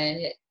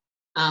that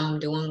I'm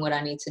doing what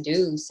I need to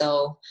do.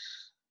 So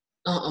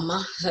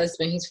my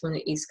husband, he's from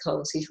the East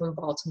Coast. He's from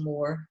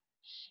Baltimore.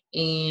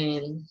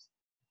 And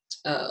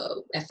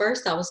at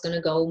first I was going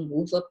to go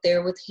move up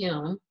there with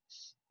him,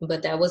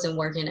 but that wasn't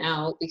working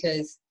out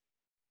because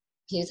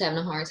he was having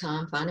a hard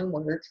time finding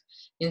work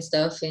and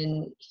stuff.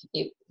 And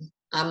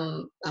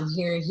I'm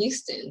here in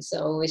Houston,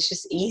 so it's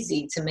just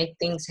easy to make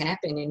things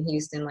happen in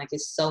Houston. Like,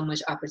 it's so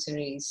much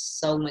opportunities,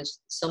 so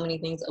many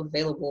things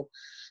available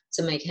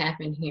to make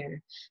happen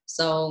here.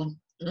 So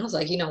I was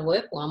like, you know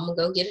what? Well, I'm gonna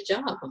go get a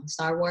job. I'm gonna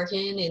start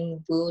working,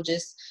 and we'll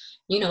just,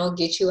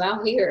 get you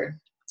out here,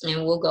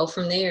 and we'll go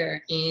from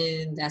there.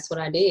 And that's what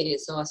I did.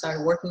 So I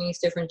started working these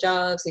different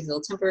jobs, these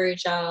little temporary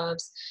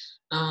jobs,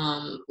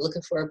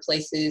 looking for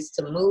places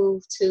to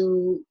move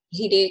to.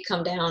 He did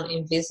come down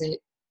and visit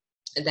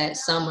that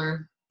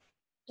summer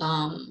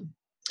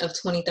of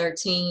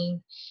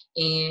 2013,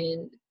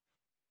 and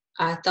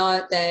I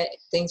thought that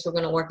things were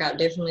going to work out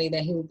differently,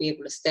 that he would be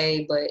able to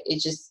stay, but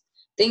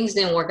things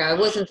didn't work out. It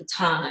wasn't the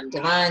time,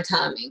 divine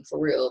timing, for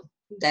real.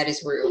 That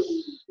is real.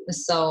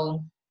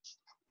 So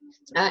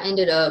I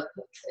ended up,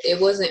 it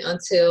wasn't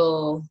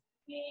until,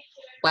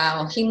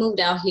 he moved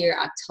out here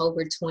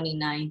October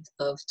 29th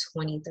of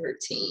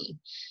 2013.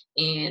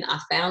 And I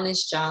found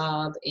this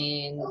job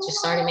and just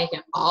started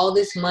making all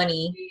this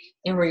money.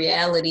 In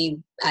reality,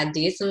 I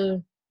did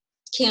some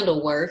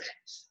candle work.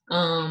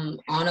 on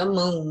a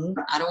moon.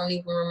 I don't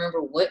even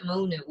remember what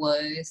moon it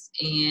was.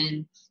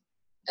 And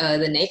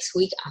the next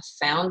week I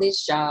found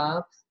this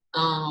job.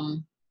 Or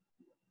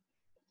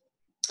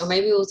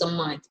maybe it was a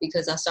month,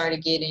 because I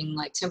started getting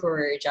like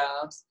temporary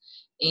jobs.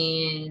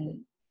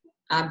 And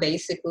I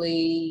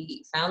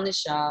basically found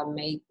this job,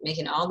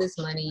 making all this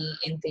money,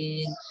 and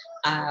then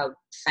I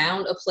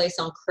found a place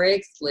on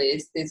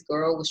Craigslist. This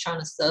girl was trying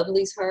to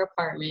sublease her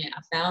apartment.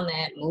 I found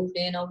that, moved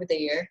in over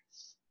there.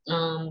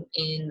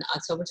 In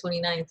October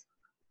 29th,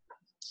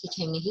 he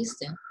came to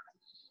Houston,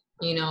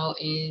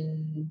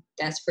 and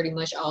that's pretty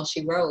much all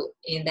she wrote.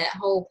 And that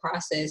whole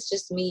process,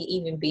 just me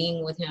even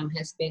being with him,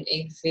 has been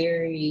a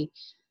very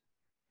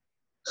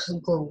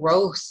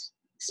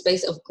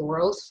space of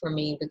growth for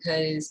me,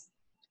 because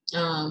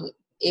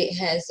it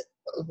has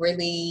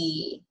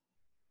really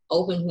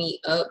opened me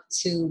up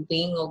to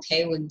being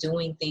okay with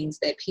doing things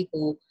that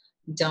people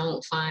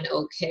don't find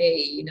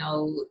okay.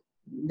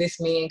 This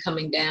man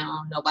coming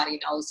down, nobody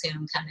knows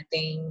him kind of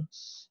thing.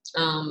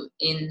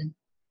 And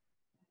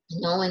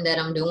knowing that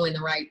I'm doing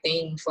the right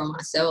thing for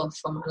myself,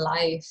 for my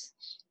life.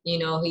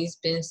 He's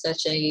been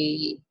such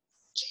a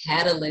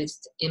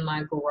catalyst in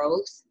my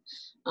growth.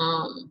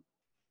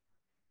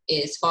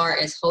 As far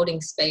as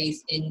holding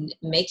space and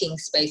making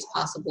space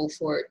possible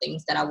for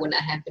things that I would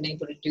not have been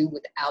able to do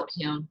without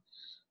him.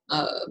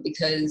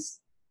 Because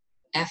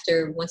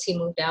once he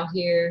moved out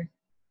here,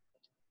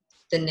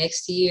 the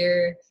next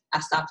year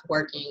I stopped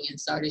working and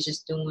started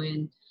just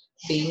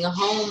being a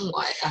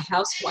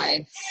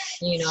housewife,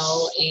 and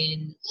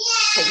taking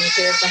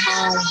care of the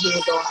home. He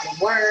would go out and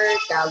work.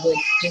 I would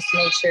just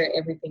make sure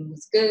everything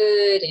was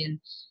good.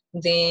 And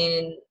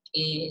then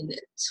in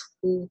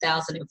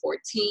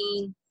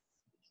 2014,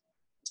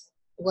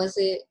 was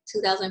it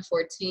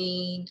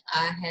 2014?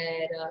 I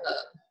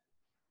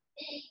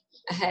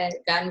had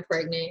gotten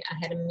pregnant. I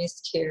had a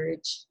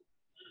miscarriage.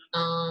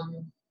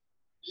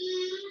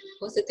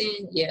 Was it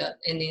then? Yeah.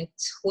 And then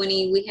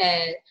we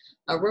had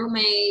a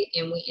roommate,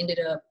 and we ended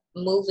up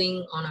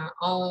moving on our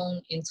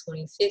own in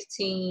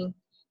 2015.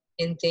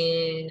 And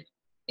then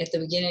at the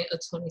beginning of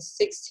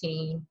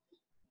 2016,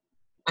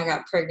 I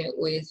got pregnant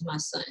with my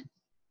son.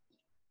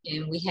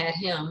 And we had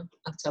him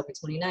October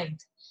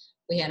 29th.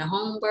 We had a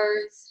home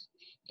birth.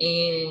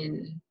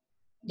 And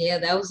yeah,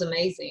 that was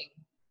amazing.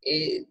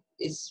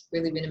 It's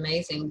really been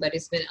amazing, but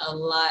it's been a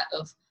lot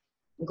of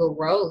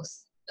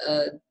growth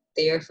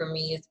there for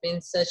me. It's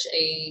been such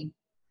a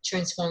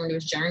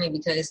transformative journey,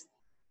 because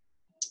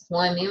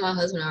one, me and my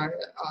husband are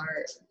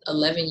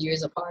 11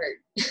 years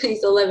apart.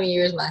 He's 11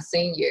 years my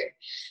senior,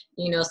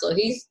 so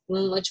he's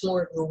much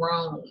more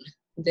grown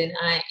than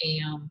I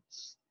am.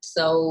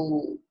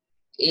 So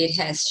it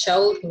has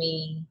showed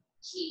me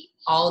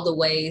all the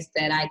ways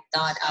that I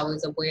thought I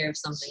was aware of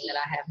something that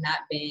I have not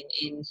been,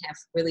 and have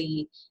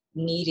really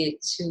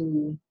needed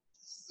to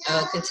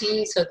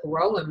continue to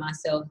grow in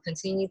myself,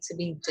 continue to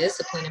be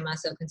disciplined in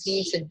myself,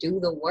 continue to do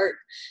the work,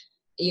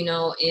 in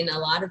a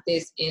lot of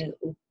this. And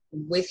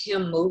with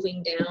him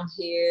moving down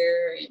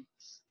here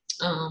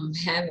and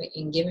having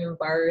and giving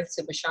birth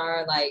to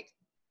Bashar, like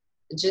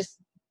just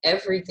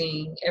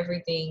everything,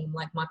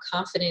 like my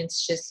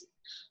confidence just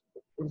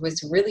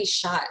was really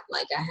shot.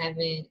 Like I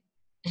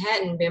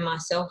hadn't been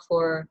myself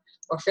or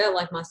felt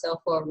like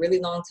myself for a really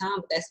long time,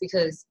 but that's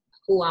because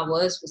who I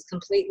was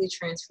completely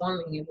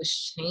transforming. It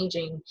was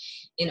changing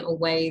in a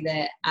way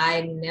that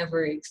I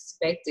never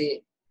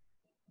expected,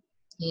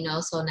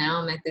 so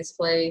now I'm at this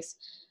place.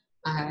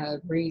 I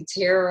read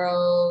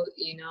tarot,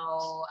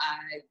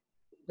 I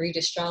read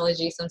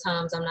astrology.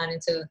 Sometimes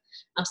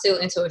I'm still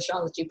into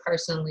astrology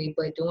personally,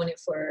 but doing it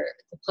for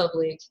the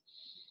public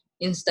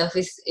and stuff,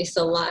 it's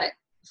a lot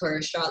for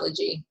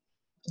astrology,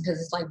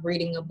 because it's like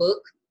reading a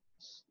book.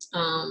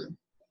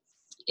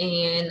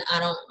 And I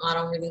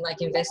don't really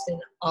like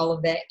investing all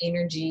of that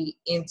energy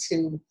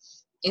into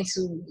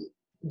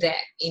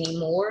that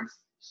anymore,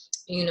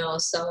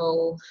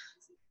 so,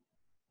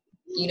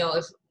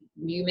 if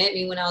you met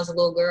me when I was a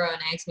little girl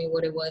and asked me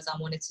what it was I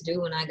wanted to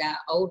do when I got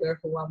older,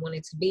 who I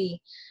wanted to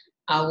be,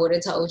 I would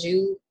have told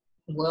you,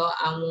 well,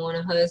 I want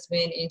a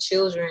husband and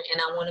children,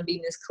 and I want to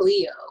be Miss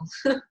Cleo.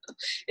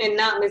 And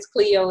not Miss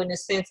Cleo in the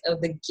sense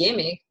of the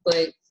gimmick,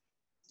 but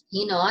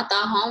I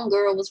thought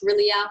homegirl was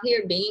really out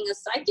here being a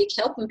psychic,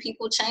 helping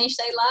people change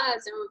their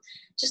lives, and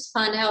just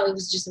find out it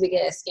was just a big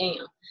ass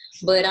scam.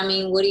 But I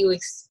mean, what do you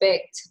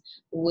expect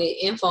with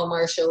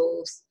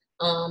infomercials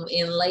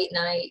and late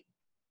night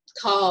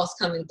calls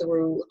coming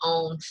through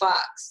on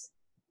Fox,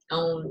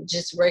 on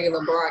just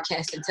regular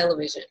broadcasting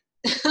television?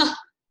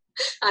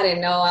 I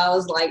didn't know. I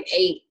was like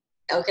 8.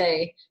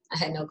 Okay. I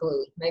had no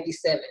clue. Maybe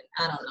 7.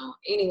 I don't know.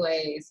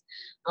 Anyways,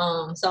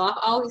 so I've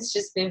always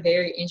just been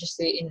very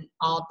interested in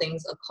all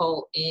things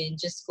occult, and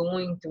just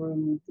going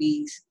through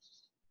this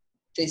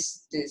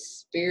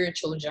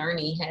spiritual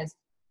journey has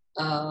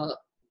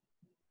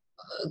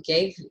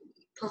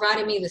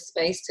provided me the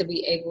space to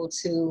be able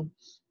to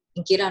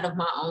get out of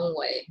my own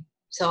way,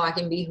 so I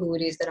can be who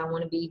it is that I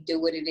want to be, do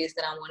what it is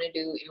that I want to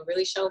do, and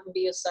really show up and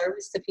be of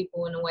service to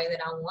people in the way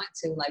that I want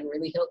to, like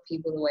really help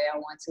people the way I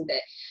want to.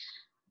 That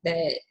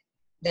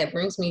that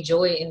brings me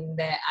joy and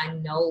that I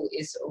know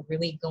is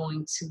really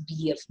going to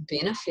be of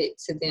benefit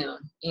to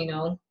them, you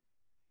know,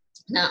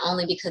 not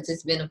only because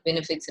it's been of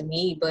benefit to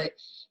me, but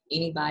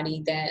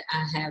anybody that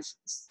I have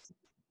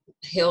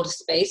held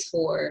space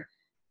for,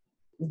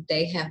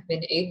 they have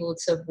been able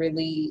to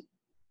really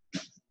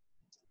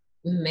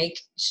make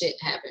shit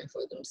happen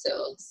for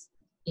themselves,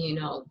 you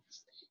know.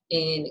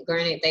 And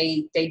granted,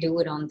 they do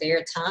it on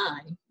their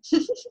time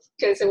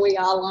because we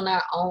all on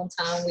our own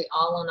time, we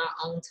all on our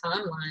own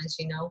timelines,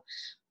 you know.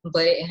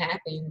 But it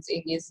happens,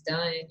 it gets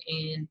done,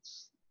 and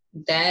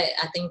that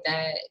I think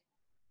that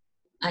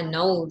I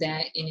know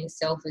that in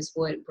itself is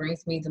what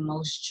brings me the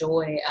most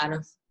joy out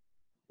of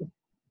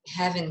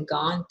having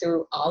gone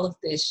through all of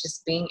this,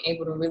 just being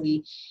able to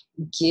really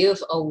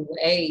give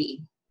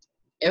away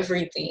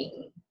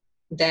everything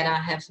that I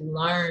have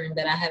learned,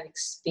 that I have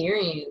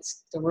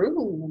experienced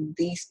through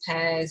these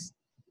past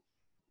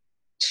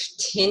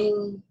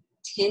 10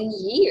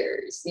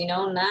 years, you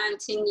know,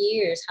 9-10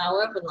 years,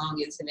 however long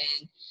it's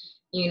been.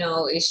 You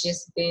know, it's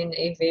just been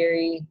a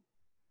very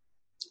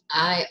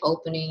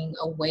eye-opening,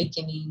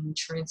 awakening,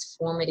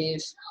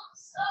 transformative,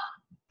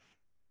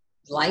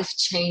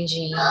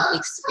 life-changing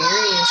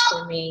experience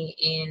for me.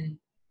 And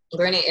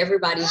granted,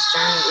 everybody's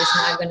journey is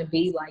not going to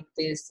be like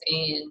this,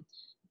 and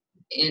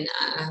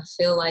I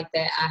feel like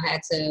that I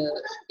had to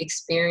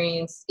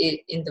experience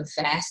it in the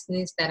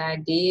vastness that I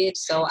did,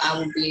 so I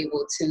would be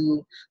able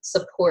to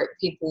support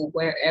people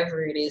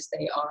wherever it is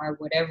they are,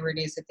 whatever it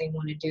is that they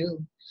want to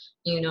do,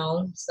 you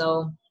know.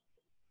 So,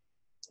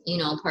 you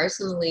know,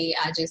 personally,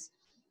 I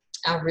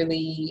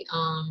really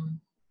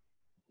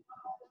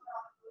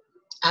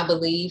I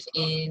believe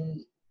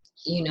in,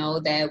 you know,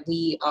 that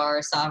we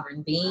are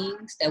sovereign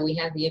beings, that we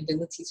have the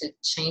ability to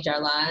change our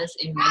lives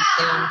and make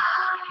them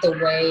the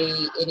way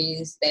it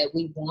is that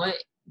we want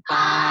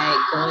by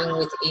going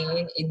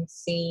within and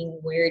seeing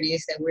where it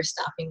is that we're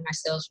stopping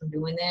ourselves from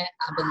doing that.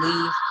 I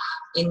believe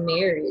in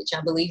marriage. I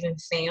believe in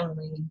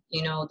family.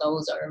 You know,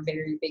 those are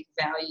very big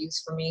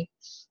values for me.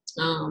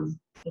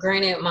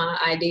 Granted, my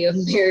idea of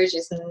marriage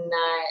is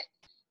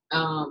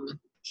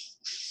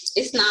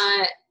it's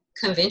not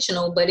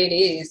conventional, but it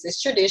is.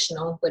 It's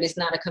traditional, but it's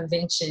not a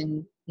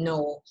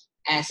conventional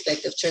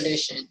aspect of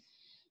tradition,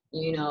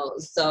 you know.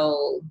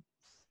 So,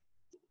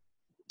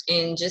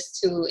 and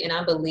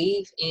I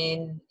believe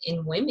in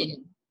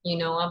women, you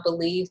know. I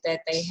believe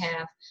that they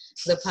have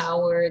the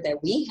power,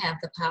 that we have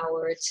the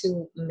power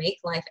to make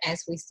life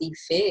as we see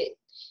fit,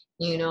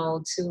 you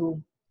know,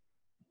 to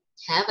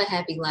have a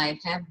happy life,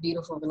 have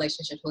beautiful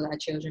relationships with our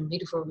children,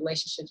 beautiful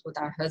relationships with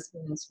our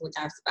husbands, with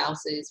our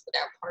spouses, with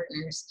our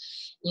partners,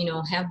 you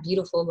know, have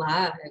beautiful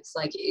lives.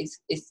 Like it's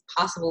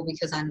possible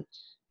because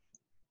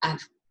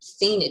I've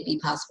seen it be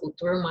possible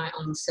through my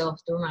own self,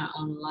 through my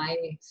own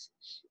life.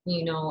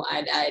 You know,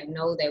 I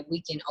know that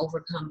we can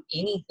overcome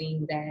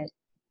anything, that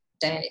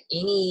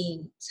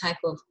any type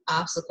of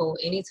obstacle,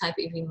 any type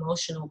of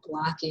emotional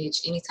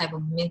blockage, any type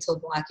of mental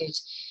blockage,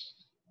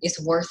 it's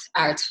worth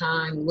our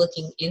time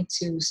looking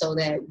into, so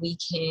that we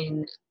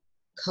can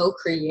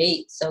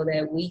co-create, so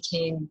that we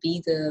can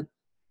be the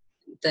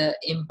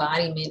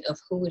embodiment of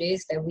who it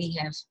is that we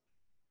have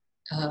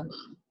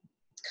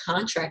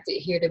contracted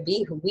here to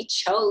be, who we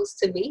chose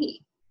to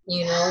be.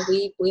 You know,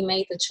 we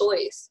made the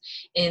choice,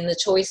 and the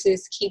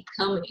choices keep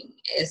coming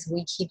as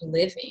we keep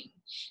living,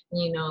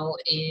 you know.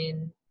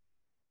 And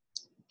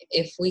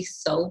if we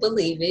so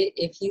believe it,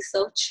 if you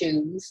so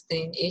choose,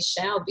 then it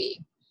shall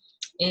be.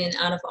 And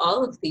out of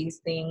all of these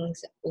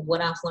things,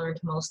 what I've learned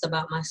most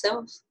about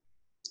myself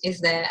is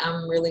that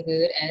I'm really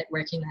good at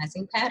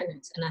recognizing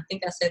patterns. And I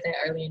think I said that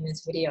earlier in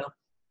this video.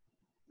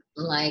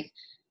 Like,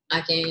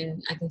 I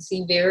can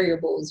see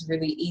variables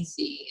really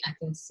easy. I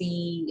can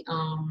see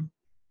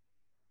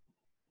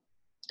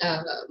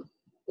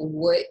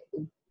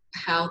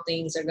how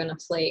things are gonna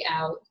play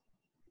out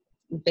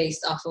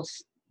based off of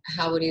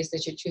how it is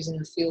that you're choosing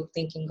to feel,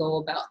 think, and go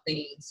about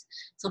things.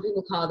 Some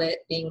people call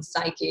that being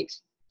psychic.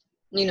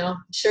 You know,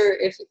 sure,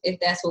 if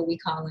that's what we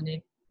calling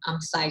it, I'm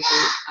psychic,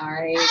 all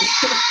right?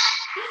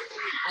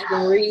 I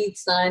can read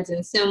signs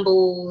and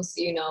symbols,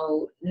 you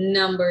know,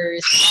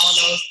 numbers, all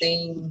those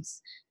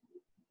things.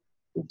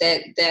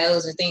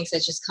 Those are things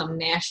that just come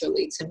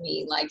naturally to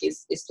me. Like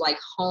it's like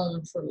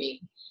home for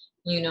me,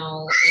 you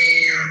know.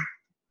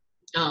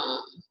 And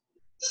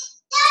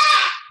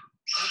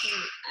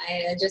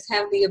I just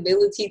have the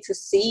ability to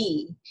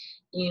see,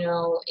 you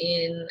know.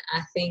 And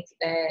I think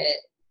that,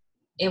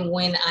 and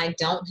when I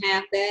don't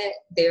have that,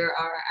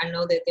 I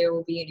know that there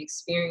will be an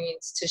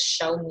experience to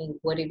show me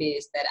what it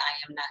is that I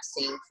am not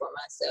seeing for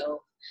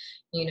myself,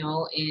 you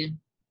know. And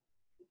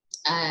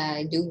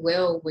I do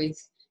well with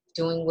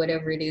doing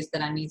whatever it is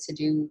that I need to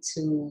do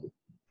to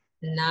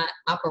not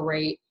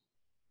operate,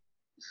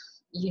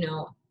 you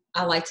know.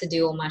 I like to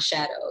deal with my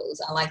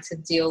shadows. I like to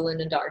deal in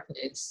the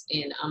darkness,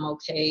 and I'm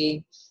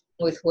okay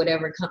with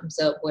whatever comes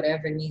up,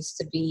 whatever needs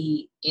to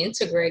be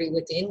integrated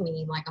within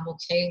me. Like, I'm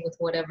okay with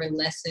whatever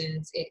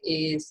lessons it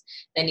is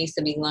that needs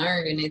to be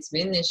learned. And it's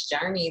been this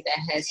journey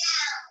that has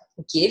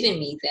given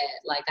me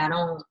that. Like,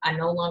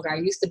 I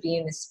used to be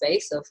in this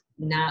space of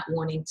not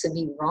wanting to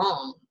be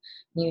wrong,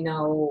 you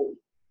know,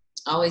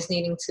 always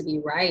needing to be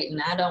right.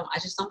 And I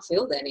just don't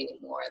feel that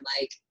anymore.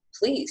 Like,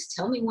 please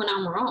tell me when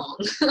I'm wrong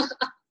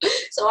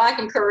so I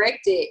can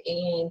correct it,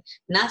 and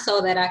not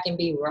so that I can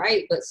be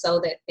right, but so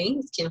that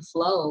things can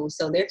flow,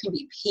 so there can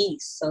be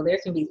peace, so there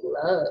can be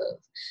love,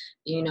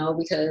 you know,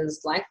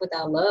 because life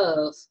without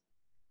love,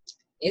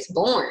 it's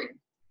boring.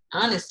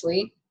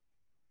 Honestly,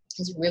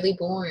 it's really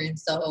boring.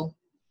 So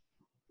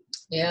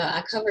yeah,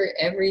 I covered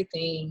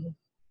everything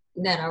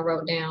that I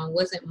wrote down.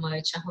 Wasn't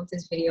much. I hope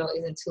this video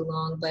isn't too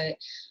long, but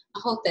I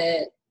hope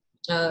that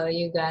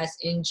you guys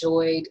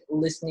enjoyed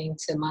listening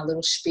to my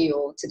little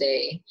spiel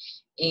today.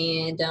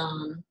 And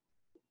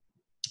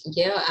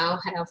yeah,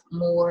 I'll have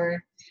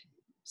more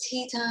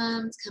tea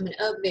times coming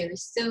up very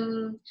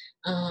soon.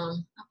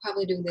 I'll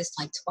probably do this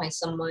like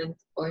twice a month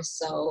or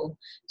so,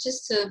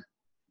 just to,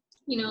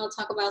 you know,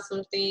 talk about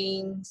some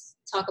things,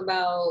 talk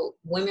about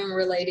women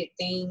related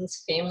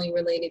things, family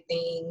related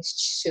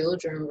things,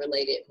 children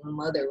related,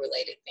 mother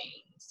related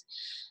things.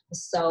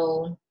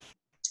 So,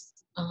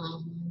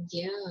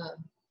 yeah,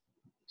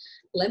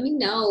 let me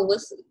know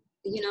what's,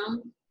 you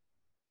know,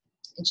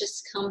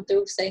 just come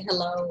through, say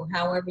hello,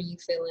 however you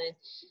feeling.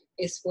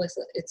 It's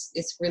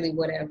really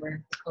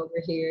whatever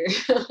over here.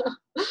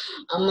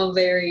 I'm a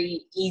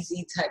very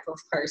easy type of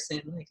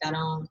person. Like, I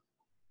don't,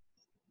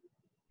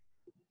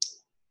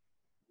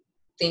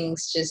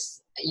 things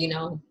just, you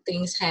know,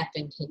 things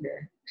happen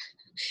here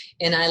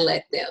and I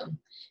let them,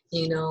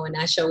 you know, and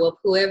I show up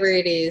whoever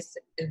it is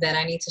that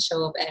I need to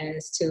show up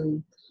as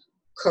to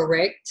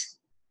correct,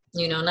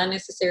 you know, not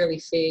necessarily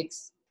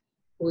fix.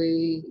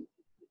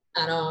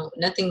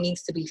 Nothing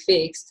needs to be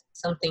fixed.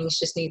 Some things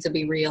just need to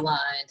be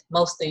realigned.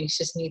 Most things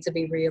just need to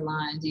be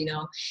realigned, you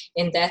know.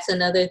 And that's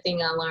another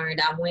thing I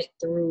learned. I went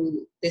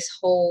through this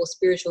whole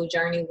spiritual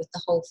journey with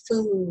the whole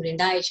food and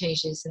diet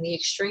changes and the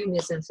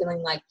extremism,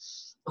 feeling like,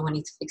 oh, I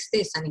need to fix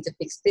this. I need to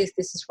fix this.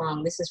 This is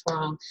wrong. This is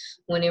wrong.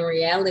 When in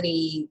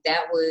reality,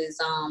 that was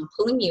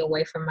pulling me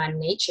away from my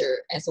nature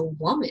as a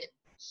woman,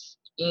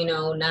 you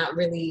know, not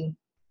really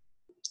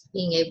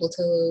being able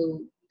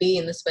to be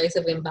in the space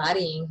of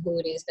embodying who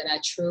it is that I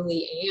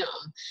truly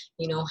am,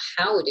 you know,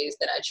 how it is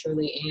that I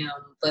truly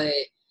am. But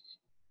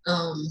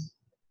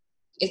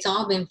it's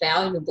all been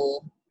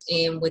valuable.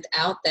 And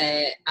without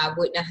that, I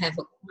would not have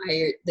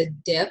acquired the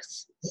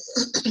depth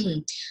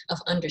of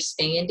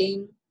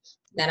understanding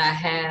that I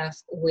have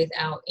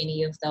without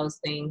any of those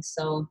things.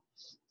 So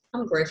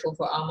I'm grateful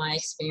for all my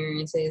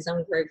experiences.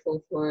 I'm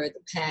grateful for the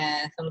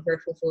path. I'm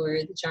grateful for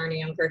the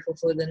journey. I'm grateful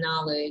for the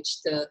knowledge,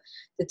 the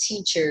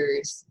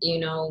teachers, you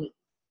know,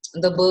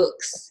 the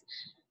books.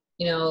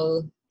 You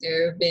know,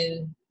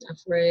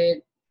 I've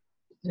read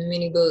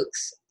many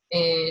books,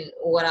 and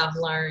what I've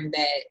learned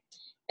that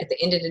at the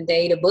end of the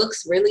day, the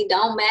books really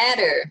don't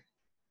matter.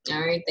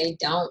 All right, they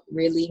don't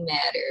really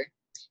matter.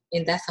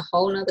 And that's a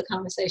whole nother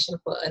conversation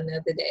for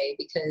another day,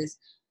 because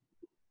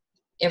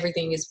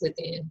everything is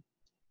within,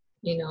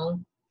 you know,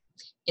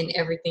 and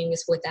everything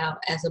is without.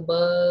 As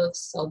above,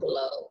 so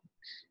below,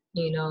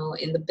 you know,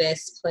 and the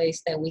best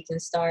place that we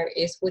can start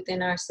is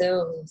within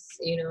ourselves,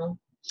 you know.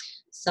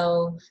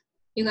 So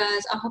you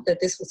guys, I hope that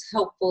this was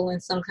helpful in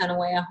some kind of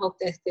way. I hope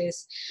that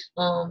this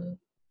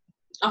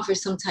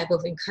offers some type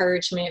of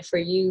encouragement for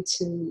you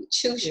to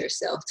choose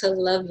yourself, to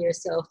love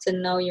yourself, to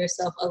know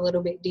yourself a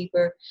little bit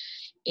deeper.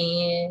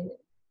 And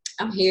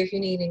I'm here if you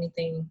need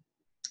anything.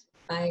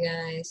 Bye,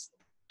 guys.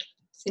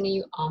 Sending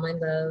you all my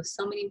love.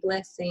 So many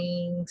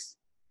blessings.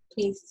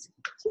 Peace.